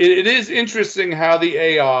 But it is interesting how the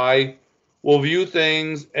AI will view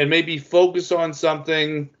things and maybe focus on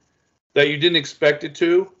something that you didn't expect it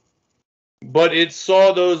to, but it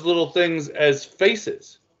saw those little things as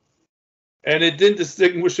faces. And it didn't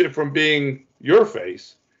distinguish it from being your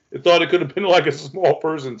face. It thought it could have been like a small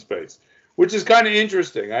person's face, which is kind of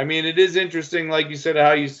interesting. I mean, it is interesting, like you said,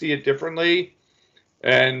 how you see it differently.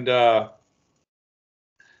 And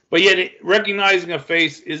but yet, recognizing a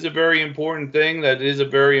face is a very important thing. That is a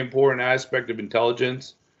very important aspect of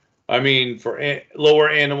intelligence. I mean, for lower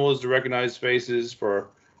animals to recognize faces, for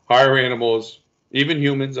higher animals, even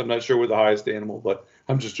humans. I'm not sure we're the highest animal, but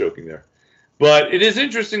I'm just joking there. But it is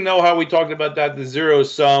interesting, though, how we talked about that, the zero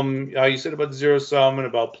sum, how you said about the zero sum and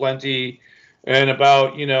about plenty and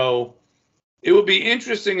about, you know, it would be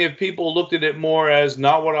interesting if people looked at it more as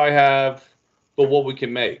not what I have, but what we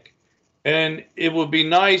can make. And it would be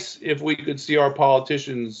nice if we could see our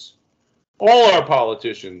politicians, all our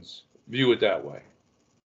politicians, view it that way.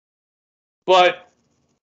 But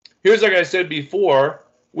here's, like I said before,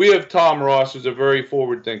 we have Tom Ross, who's a very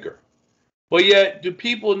forward thinker. But yet, do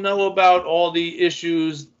people know about all the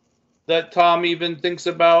issues that Tom even thinks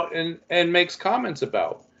about and makes comments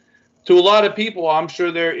about? To a lot of people, I'm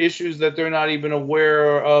sure there are issues that they're not even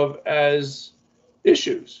aware of as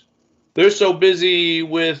issues. They're so busy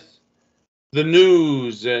with the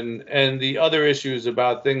news and the other issues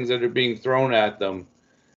about things that are being thrown at them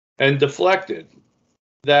and deflected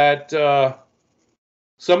that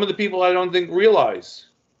some of the people I don't think realize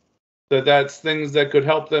that that's things that could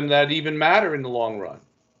help them that even matter in the long run.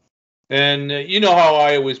 And you know how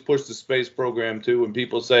I always push the space program too, when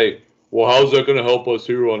people say, well, how's that going to help us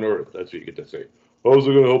here on Earth? That's what you get to say. How's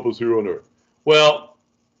it going to help us here on Earth? Well,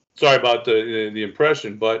 sorry about the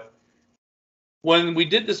impression, but when we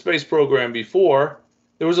did the space program before,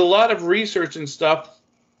 there was a lot of research and stuff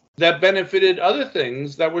that benefited other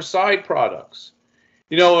things that were side products.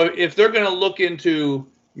 You know, if they're going to look into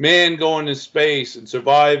man going to space and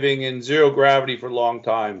surviving in zero gravity for long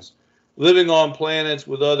times, living on planets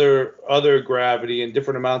with other gravity and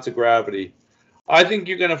different amounts of gravity, I think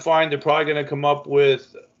you're going to find they're probably going to come up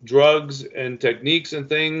with drugs and techniques and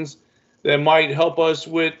things that might help us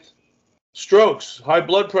with strokes, high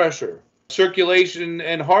blood pressure, circulation,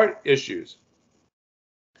 and heart issues.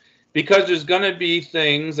 Because there's going to be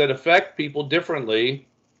things that affect people differently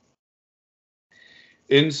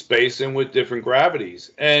in space and with different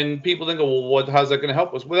gravities. And people think, oh, well, how's that going to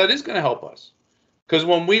help us? Well, that is going to help us. Because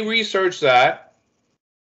when we research that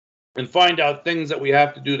and find out things that we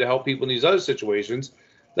have to do to help people in these other situations,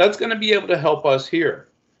 that's going to be able to help us here.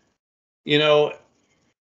 You know,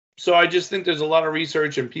 so I just think there's a lot of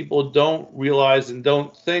research and people don't realize and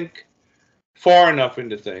don't think far enough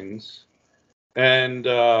into things. And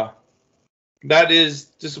that is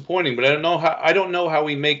disappointing. But I don't know how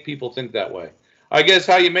we make people think that way. I guess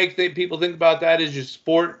how you make people think about that is you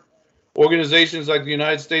support organizations like the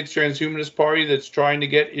United States Transhumanist Party that's trying to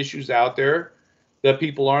get issues out there that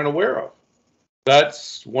people aren't aware of.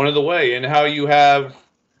 That's one of the way. And how you have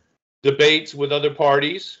debates with other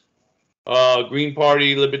parties, Green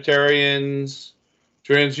Party, Libertarians,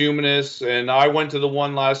 Transhumanists, and I went to the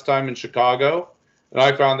one last time in Chicago, and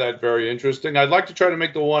I found that very interesting. I'd like to try to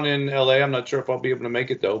make the one in LA. I'm not sure if I'll be able to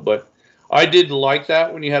make it though, but I did like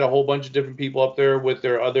that when you had a whole bunch of different people up there with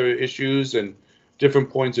their other issues and different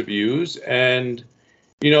points of views. And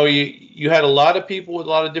you had a lot of people with a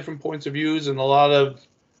lot of different points of views and a lot of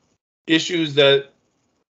issues that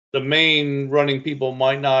the main running people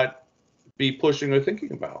might not be pushing or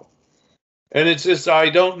thinking about. And it's just, I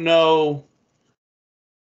don't know.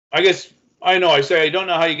 I guess I know I say I don't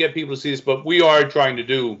know how you get people to see this, but we are trying to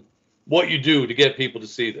do what you do to get people to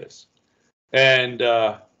see this. And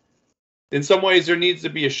in some ways, there needs to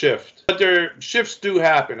be a shift. But shifts do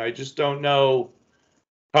happen. I just don't know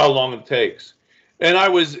how long it takes. And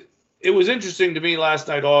it was interesting to me last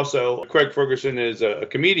night also. Craig Ferguson is a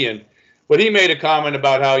comedian, but he made a comment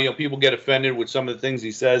about how people get offended with some of the things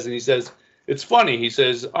he says, and he says it's funny. He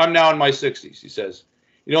says I'm now in my 60s. He says,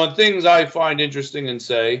 and things I find interesting and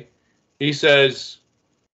say. He says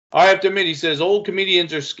I have to admit. He says old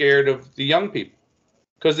comedians are scared of the young people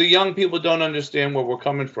because the young people don't understand where we're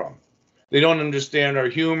coming from. They don't understand our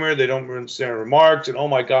humor. They don't understand our remarks. And oh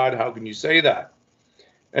my God, how can you say that?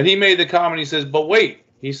 And he made the comment. He says, but wait.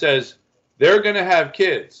 He says they're going to have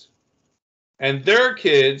kids, and their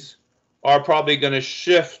kids are probably going to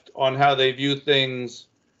shift on how they view things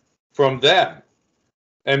from them,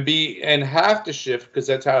 and have to shift because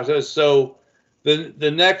that's how it is. So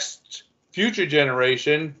the next future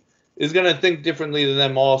generation is going to think differently than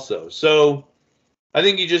them also. So I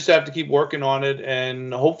think you just have to keep working on it,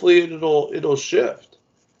 and hopefully it'll shift.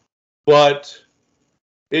 But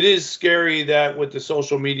it is scary that with the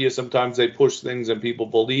social media, sometimes they push things and people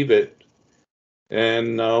believe it.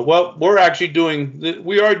 And we're actually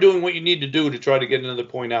we are doing what you need to do to try to get another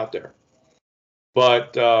point out there.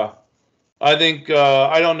 But I think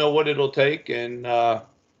I don't know what it'll take, and I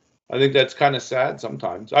think that's kind of sad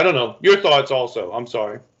sometimes. I don't know. Your thoughts also. I'm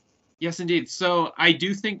sorry. Yes, indeed. So I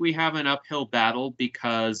do think we have an uphill battle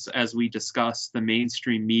because, as we discussed, the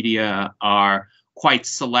mainstream media are quite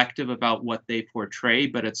selective about what they portray,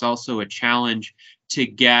 but it's also a challenge to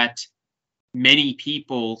get many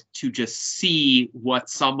people to just see what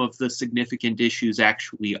some of the significant issues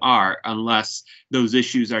actually are, unless those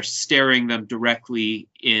issues are staring them directly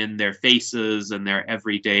in their faces and their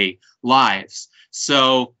everyday lives.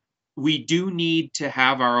 So we do need to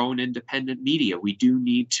have our own independent media. We do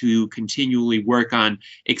need to continually work on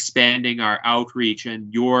expanding our outreach.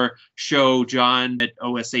 And your show, John, at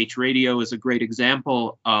OSH Radio is a great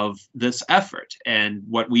example of this effort. And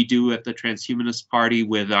what we do at the Transhumanist Party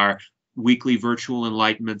with our weekly virtual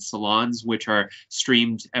enlightenment salons, which are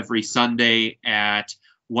streamed every Sunday at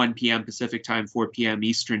 1 p.m. Pacific time, 4 p.m.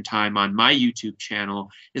 Eastern time on my YouTube channel,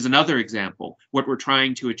 is another example. What we're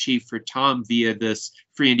trying to achieve for Tom via this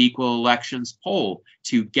free and equal elections poll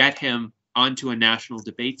to get him onto a national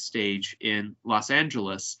debate stage in Los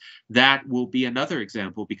Angeles, that will be another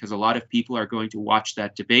example, because a lot of people are going to watch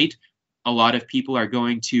that debate. A lot of people are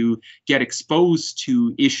going to get exposed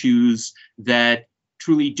to issues that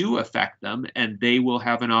truly do affect them, and they will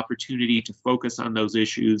have an opportunity to focus on those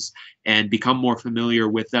issues and become more familiar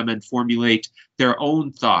with them and formulate their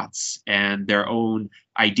own thoughts and their own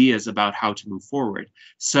ideas about how to move forward.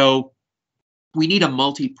 So we need a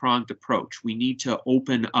multi-pronged approach. We need to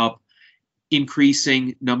open up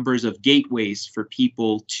increasing numbers of gateways for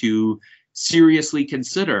people to seriously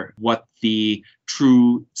consider what the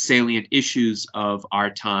true salient issues of our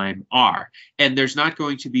time are. And there's not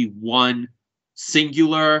going to be one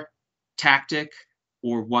singular tactic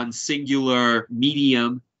or one singular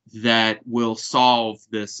medium that will solve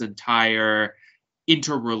this entire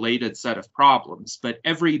interrelated set of problems, but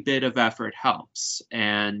every bit of effort helps.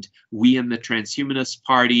 And we in the Transhumanist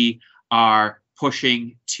Party are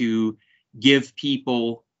pushing to give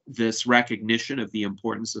people this recognition of the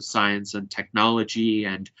importance of science and technology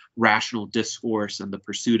and rational discourse and the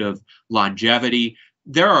pursuit of longevity.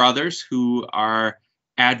 There are others who are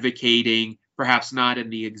advocating, perhaps not in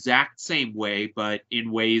the exact same way, but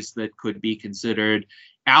in ways that could be considered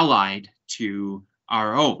allied to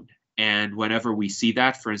our own. And whenever we see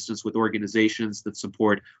that, for instance, with organizations that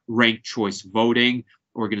support ranked choice voting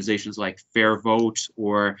organizations like Fair Vote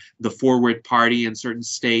or the Forward Party in certain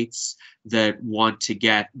states that want to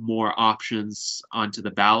get more options onto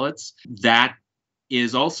the ballots. That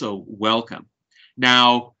is also welcome.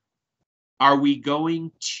 Now, are we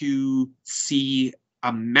going to see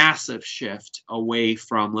a massive shift away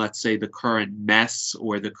from, let's say, the current mess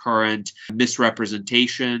or the current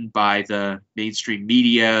misrepresentation by the mainstream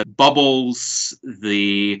media, bubbles,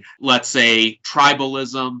 the, let's say,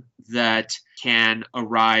 tribalism that can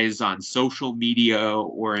arise on social media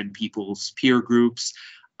or in people's peer groups?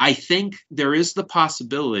 I think there is the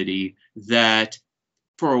possibility that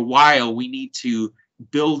for a while we need to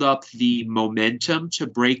build up the momentum to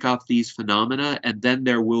break up these phenomena, and then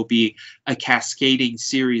there will be a cascading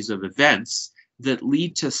series of events that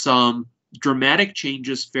lead to some dramatic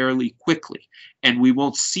changes fairly quickly. And we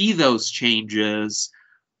won't see those changes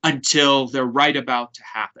until they're right about to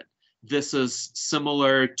happen. This is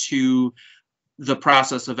similar to the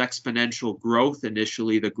process of exponential growth.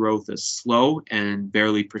 Initially, the growth is slow and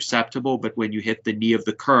barely perceptible, but when you hit the knee of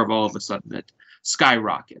the curve, all of a sudden it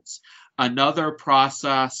skyrockets. Another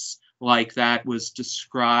process like that was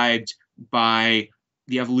described by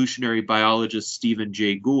the evolutionary biologist Stephen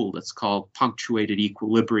Jay Gould. It's called punctuated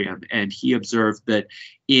equilibrium. And he observed that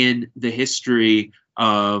in the history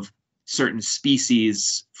of certain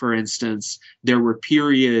species, for instance, there were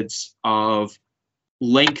periods of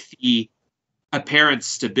lengthy apparent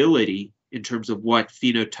stability in terms of what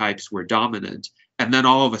phenotypes were dominant. And then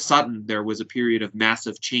all of a sudden, there was a period of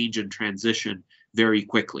massive change and transition very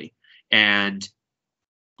quickly. And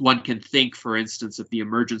one can think, for instance, of the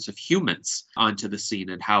emergence of humans onto the scene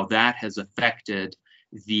and how that has affected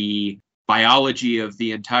the biology of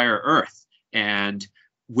the entire Earth and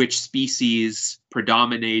which species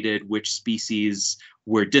predominated, which species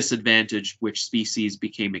were disadvantaged, which species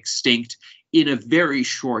became extinct in a very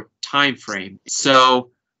short time frame.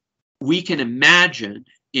 So we can imagine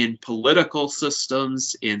in political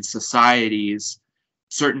systems, in societies,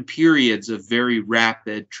 certain periods of very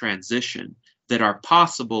rapid transition that are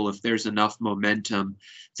possible if there's enough momentum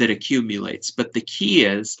that accumulates. But the key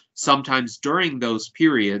is sometimes during those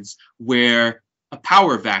periods where a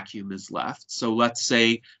power vacuum is left. So let's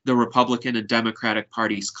say the Republican and Democratic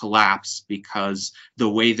parties collapse because the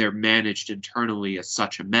way they're managed internally is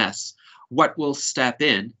such a mess. What will step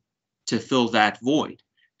in to fill that void?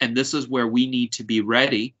 And this is where we need to be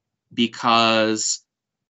ready, because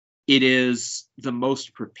it is the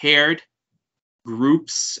most prepared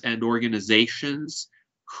groups and organizations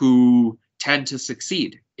who tend to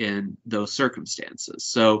succeed in those circumstances.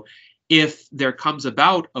 So if there comes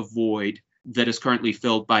about a void that is currently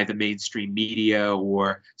filled by the mainstream media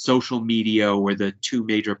or social media or the two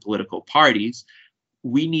major political parties,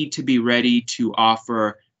 we need to be ready to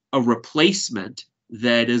offer a replacement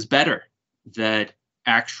that is better, that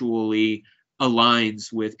actually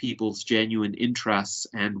aligns with people's genuine interests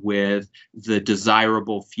and with the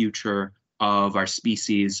desirable future of our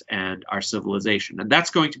species and our civilization. And that's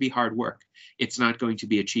going to be hard work. It's not going to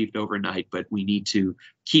be achieved overnight, but we need to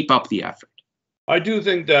keep up the effort. I do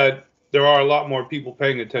think that there are a lot more people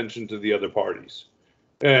paying attention to the other parties.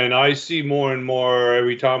 And I see more and more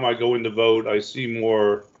every time I go in to vote, I see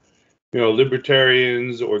more,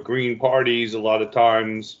 libertarians or green parties a lot of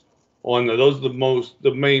times on those are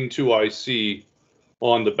the main two I see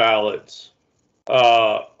on the ballots.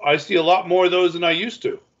 I see a lot more of those than I used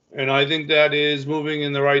to. And I think that is moving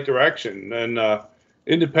in the right direction. And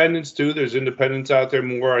independents too, there's independents out there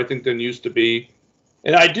more, I think, than used to be.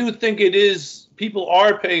 And I do think people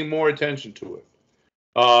are paying more attention to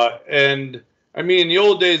it. And I mean, in the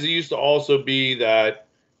old days, it used to also be that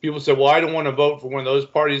people said, well, I don't want to vote for one of those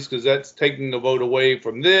parties because that's taking the vote away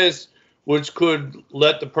from this, which could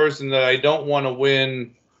let the person that I don't want to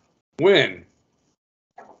win.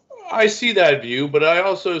 I see that view, but I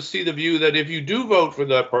also see the view that if you do vote for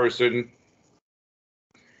that person,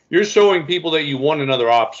 you're showing people that you want another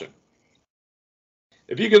option.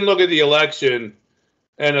 If you can look at the election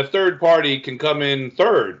and a third party can come in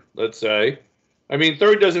third, let's say, I mean,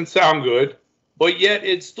 third doesn't sound good, but yet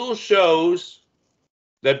it still shows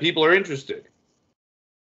that people are interested.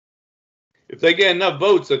 If they get enough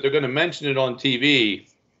votes that they're going to mention it on TV,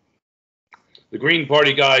 the Green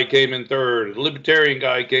Party guy came in third, the Libertarian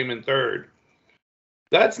guy came in third.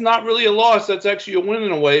 That's not really a loss. That's actually a win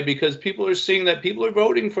in a way, because people are seeing that people are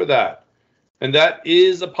voting for that. And that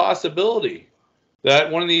is a possibility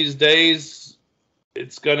that one of these days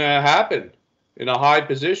it's going to happen in a high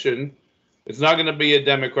position. It's not going to be a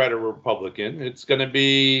Democrat or Republican. It's going to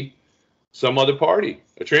be some other party,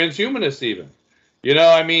 a transhumanist even.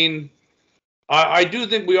 I mean, I do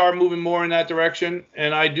think we are moving more in that direction,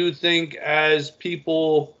 and I do think as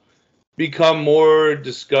people become more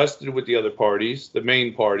disgusted with the other parties, the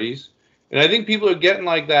main parties, and I think people are getting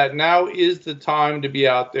like that. Now is the time to be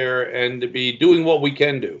out there and to be doing what we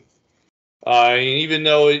can do. Even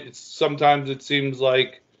though sometimes it seems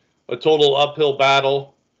like a total uphill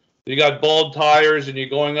battle, you got bald tires and you're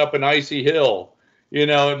going up an icy hill.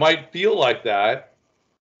 It might feel like that,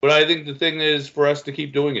 but I think the thing is for us to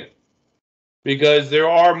keep doing it because there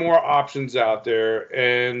are more options out there.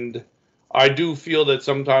 And I do feel that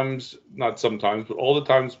sometimes, not sometimes, but all the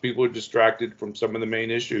times people are distracted from some of the main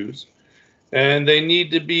issues. And they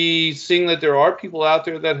need to be seeing that there are people out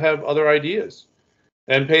there that have other ideas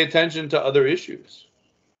and pay attention to other issues.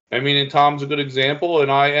 I mean, and Tom's a good example,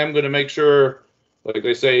 and I am going to make sure, like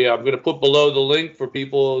they say, I'm going to put below the link for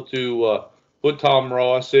people to put Tom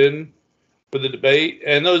Ross in for the debate.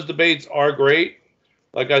 And those debates are great.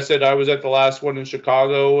 Like I said, I was at the last one in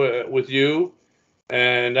Chicago with you.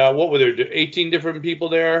 And what were there, 18 different people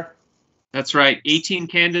there? That's right. 18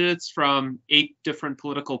 candidates from 8 different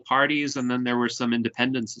political parties, and then there were some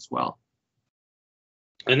independents as well.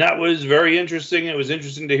 And that was very interesting. It was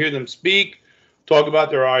interesting to hear them speak, talk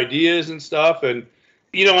about their ideas and stuff. And,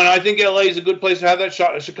 and I think LA is a good place to have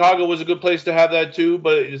that. Chicago was a good place to have that too,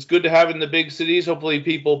 but it's good to have in the big cities. Hopefully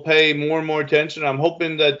people pay more and more attention. I'm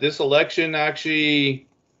hoping that this election actually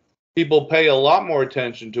people pay a lot more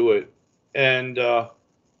attention to it. And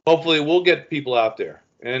hopefully we'll get people out there.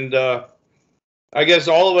 And I guess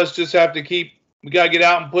all of us just have to we got to get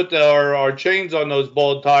out and put our chains on those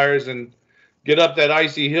bald tires and get up that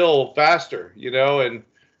icy hill faster, and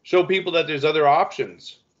show people that there's other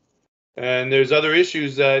options and there's other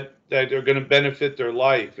issues that are going to benefit their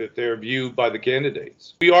life if they're viewed by the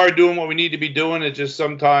candidates. We are doing what we need to be doing. It just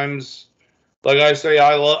sometimes, like I say,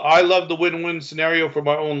 I love the win-win scenario for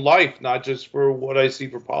my own life, not just for what I see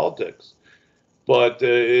for politics. But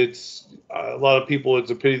it's a lot of people,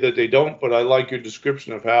 it's a pity that they don't. But I like your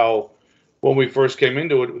description of how when we first came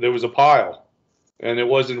into it, there was a pile. And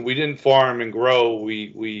we didn't farm and grow.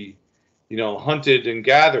 We hunted and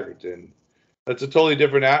gathered. And that's a totally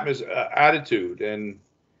different attitude. And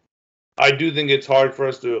I do think it's hard for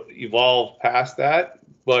us to evolve past that.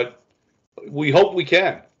 But we hope we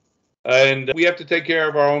can. And we have to take care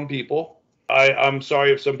of our own people. I'm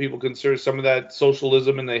sorry if some people consider some of that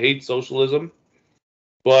socialism and they hate socialism.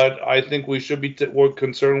 But I think we should be we're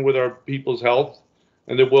concerned with our people's health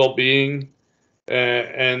and their well-being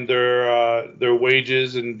and their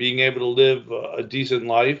wages and being able to live a decent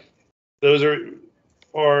life. Those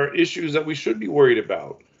are issues that we should be worried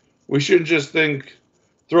about. We shouldn't just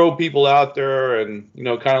throw people out there and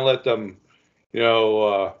kind of let them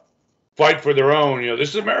fight for their own. This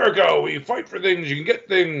is America. We fight for things. You can get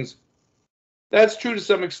things. That's true to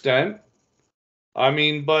some extent. I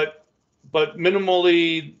mean, but minimal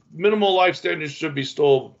life standards should be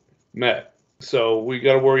still met. So we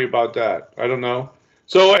got to worry about that. I don't know.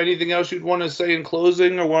 So anything else you'd want to say in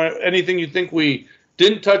closing, or anything you think we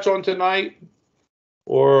didn't touch on tonight,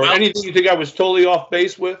 or anything you think I was totally off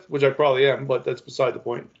base with, which I probably am, but that's beside the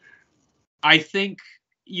point. I think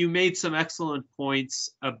you made some excellent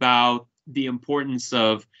points about the importance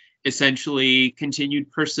of essentially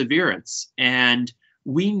continued perseverance. And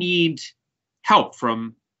we need help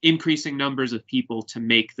from increasing numbers of people to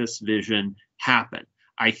make this vision happen.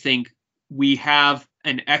 I think we have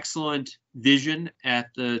an excellent vision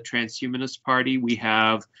at the Transhumanist Party. We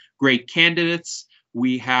have great candidates.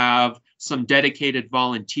 We have some dedicated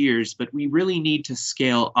volunteers, but we really need to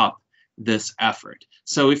scale up this effort.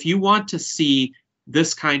 So if you want to see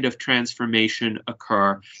this kind of transformation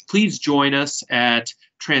occur, please join us at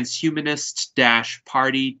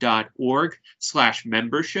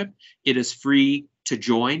transhumanist-party.org/membership. It is free to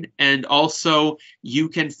join. And also you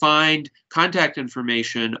can find contact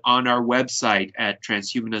information on our website at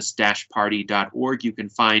transhumanist-party.org. You can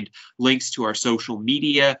find links to our social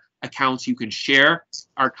media accounts. You can share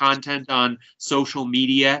our content on social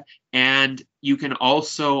media, and you can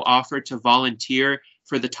also offer to volunteer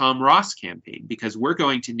for the Tom Ross campaign, because we're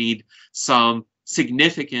going to need some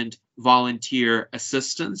significant volunteer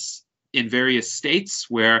assistance in various states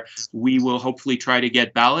where we will hopefully try to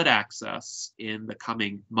get ballot access in the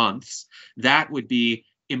coming months. That would be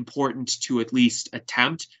important to at least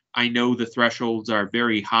attempt. I know the thresholds are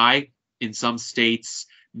very high. In some states,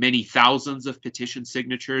 many thousands of petition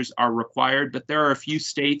signatures are required, but there are a few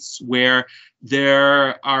states where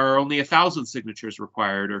there are only 1,000 signatures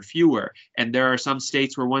required or fewer. And there are some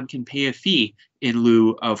states where one can pay a fee in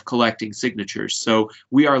lieu of collecting signatures. So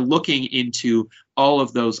we are looking into all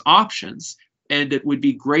of those options. And it would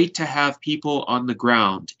be great to have people on the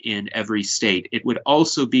ground in every state. It would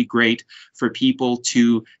also be great for people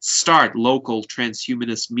to start local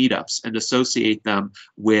transhumanist meetups and associate them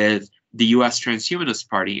with the US Transhumanist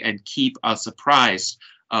Party and keep us apprised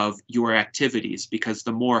of your activities, because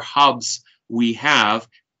the more hubs we have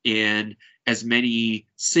in as many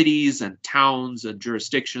cities and towns and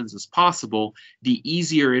jurisdictions as possible, the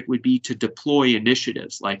easier it would be to deploy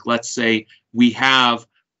initiatives. Like, let's say we have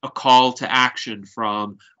a call to action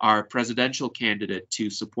from our presidential candidate to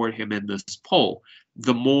support him in this poll.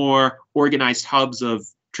 The more organized hubs of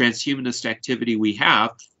transhumanist activity we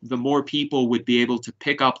have, the more people would be able to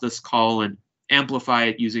pick up this call and amplify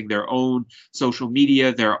it using their own social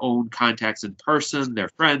media, their own contacts in person, their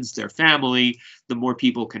friends, their family. The more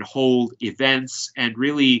people can hold events and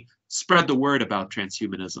really spread the word about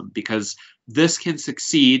transhumanism, because this can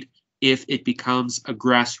succeed if it becomes a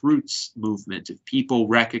grassroots movement, if people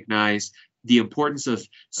recognize the importance of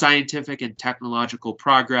scientific and technological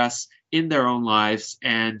progress in their own lives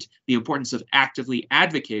and the importance of actively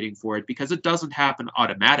advocating for it, because it doesn't happen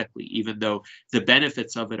automatically. Even though the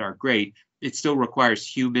benefits of it are great, it still requires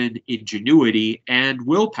human ingenuity and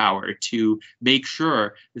willpower to make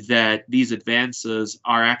sure that these advances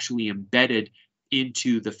are actually embedded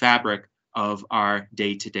into the fabric of our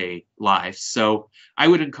day-to-day lives. So I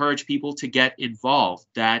would encourage people to get involved.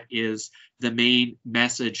 That is the main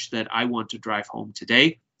message that I want to drive home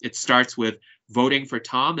today. It starts with voting for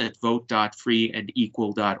Tom at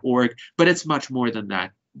vote.freeandequal.org, but it's much more than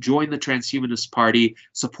that. Join the Transhumanist Party,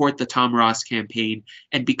 support the Tom Ross campaign,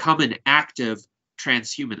 and become an active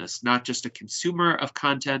transhumanist, not just a consumer of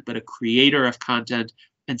content, but a creator of content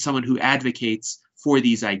and someone who advocates for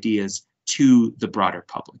these ideas to the broader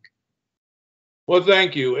public. Well,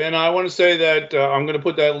 thank you. And I want to say that I'm going to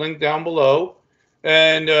put that link down below.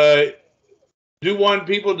 And do want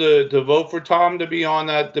people to vote for Tom to be on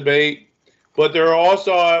that debate. But there are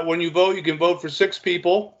also, when you vote, you can vote for 6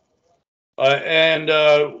 people. And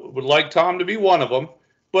would like Tom to be one of them.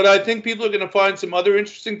 But I think people are going to find some other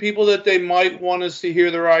interesting people that they might want us to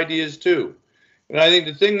hear their ideas too. And I think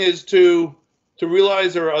the thing is to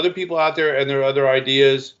realize there are other people out there and there are other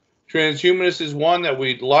ideas. Transhumanist is one that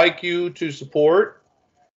we'd like you to support,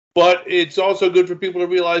 but it's also good for people to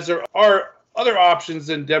realize there are other options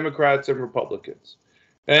than Democrats and Republicans.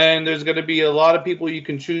 And there's going to be a lot of people you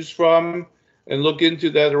can choose from and look into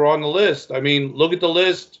that are on the list. I mean, look at the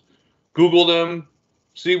list, Google them,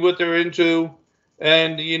 see what they're into,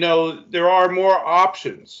 and, you know, there are more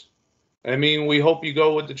options. I mean, we hope you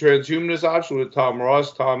go with the transhumanist option with Tom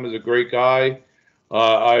Ross. Tom is a great guy.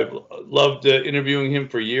 I've loved interviewing him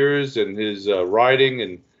for years, and his writing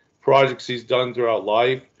and projects he's done throughout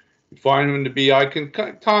life. You find him to be,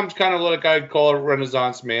 Tom's kind of like I'd call a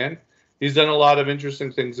Renaissance man. He's done a lot of interesting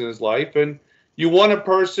things in his life, and you want a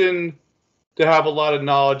person to have a lot of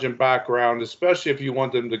knowledge and background, especially if you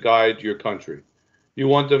want them to guide your country. You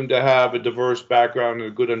want them to have a diverse background and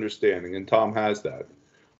a good understanding, and Tom has that.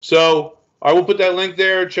 So I will put that link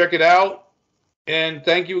there. Check it out. And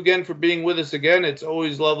thank you again for being with us again. It's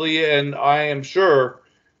always lovely, and I am sure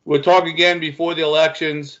we'll talk again before the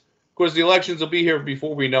elections. Of course, the elections will be here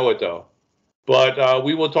before we know it, though. But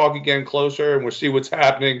we will talk again closer, and we'll see what's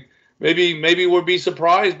happening. Maybe we'll be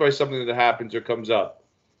surprised by something that happens or comes up.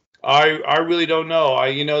 I really don't know.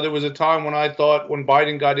 There was a time when I thought when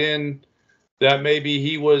Biden got in that maybe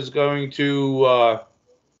he was going to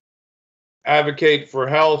advocate for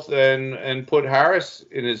health and put Harris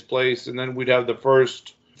in his place, and then we'd have the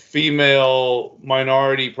first female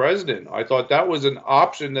minority president. I thought that was an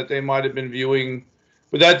option that they might have been viewing,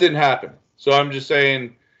 but that didn't happen. So I'm just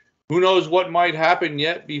saying, who knows what might happen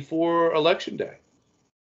yet before Election Day.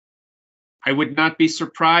 I would not be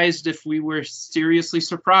surprised if we were seriously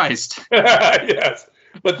surprised. Yes.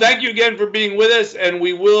 But thank you again for being with us, and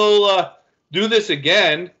we will do this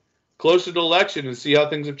again closer to election and see how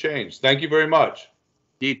things have changed. Thank you very much.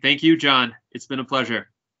 Indeed. Thank you, John. It's been a pleasure.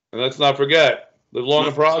 And let's not forget, live long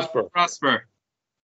and prosper. Prosper.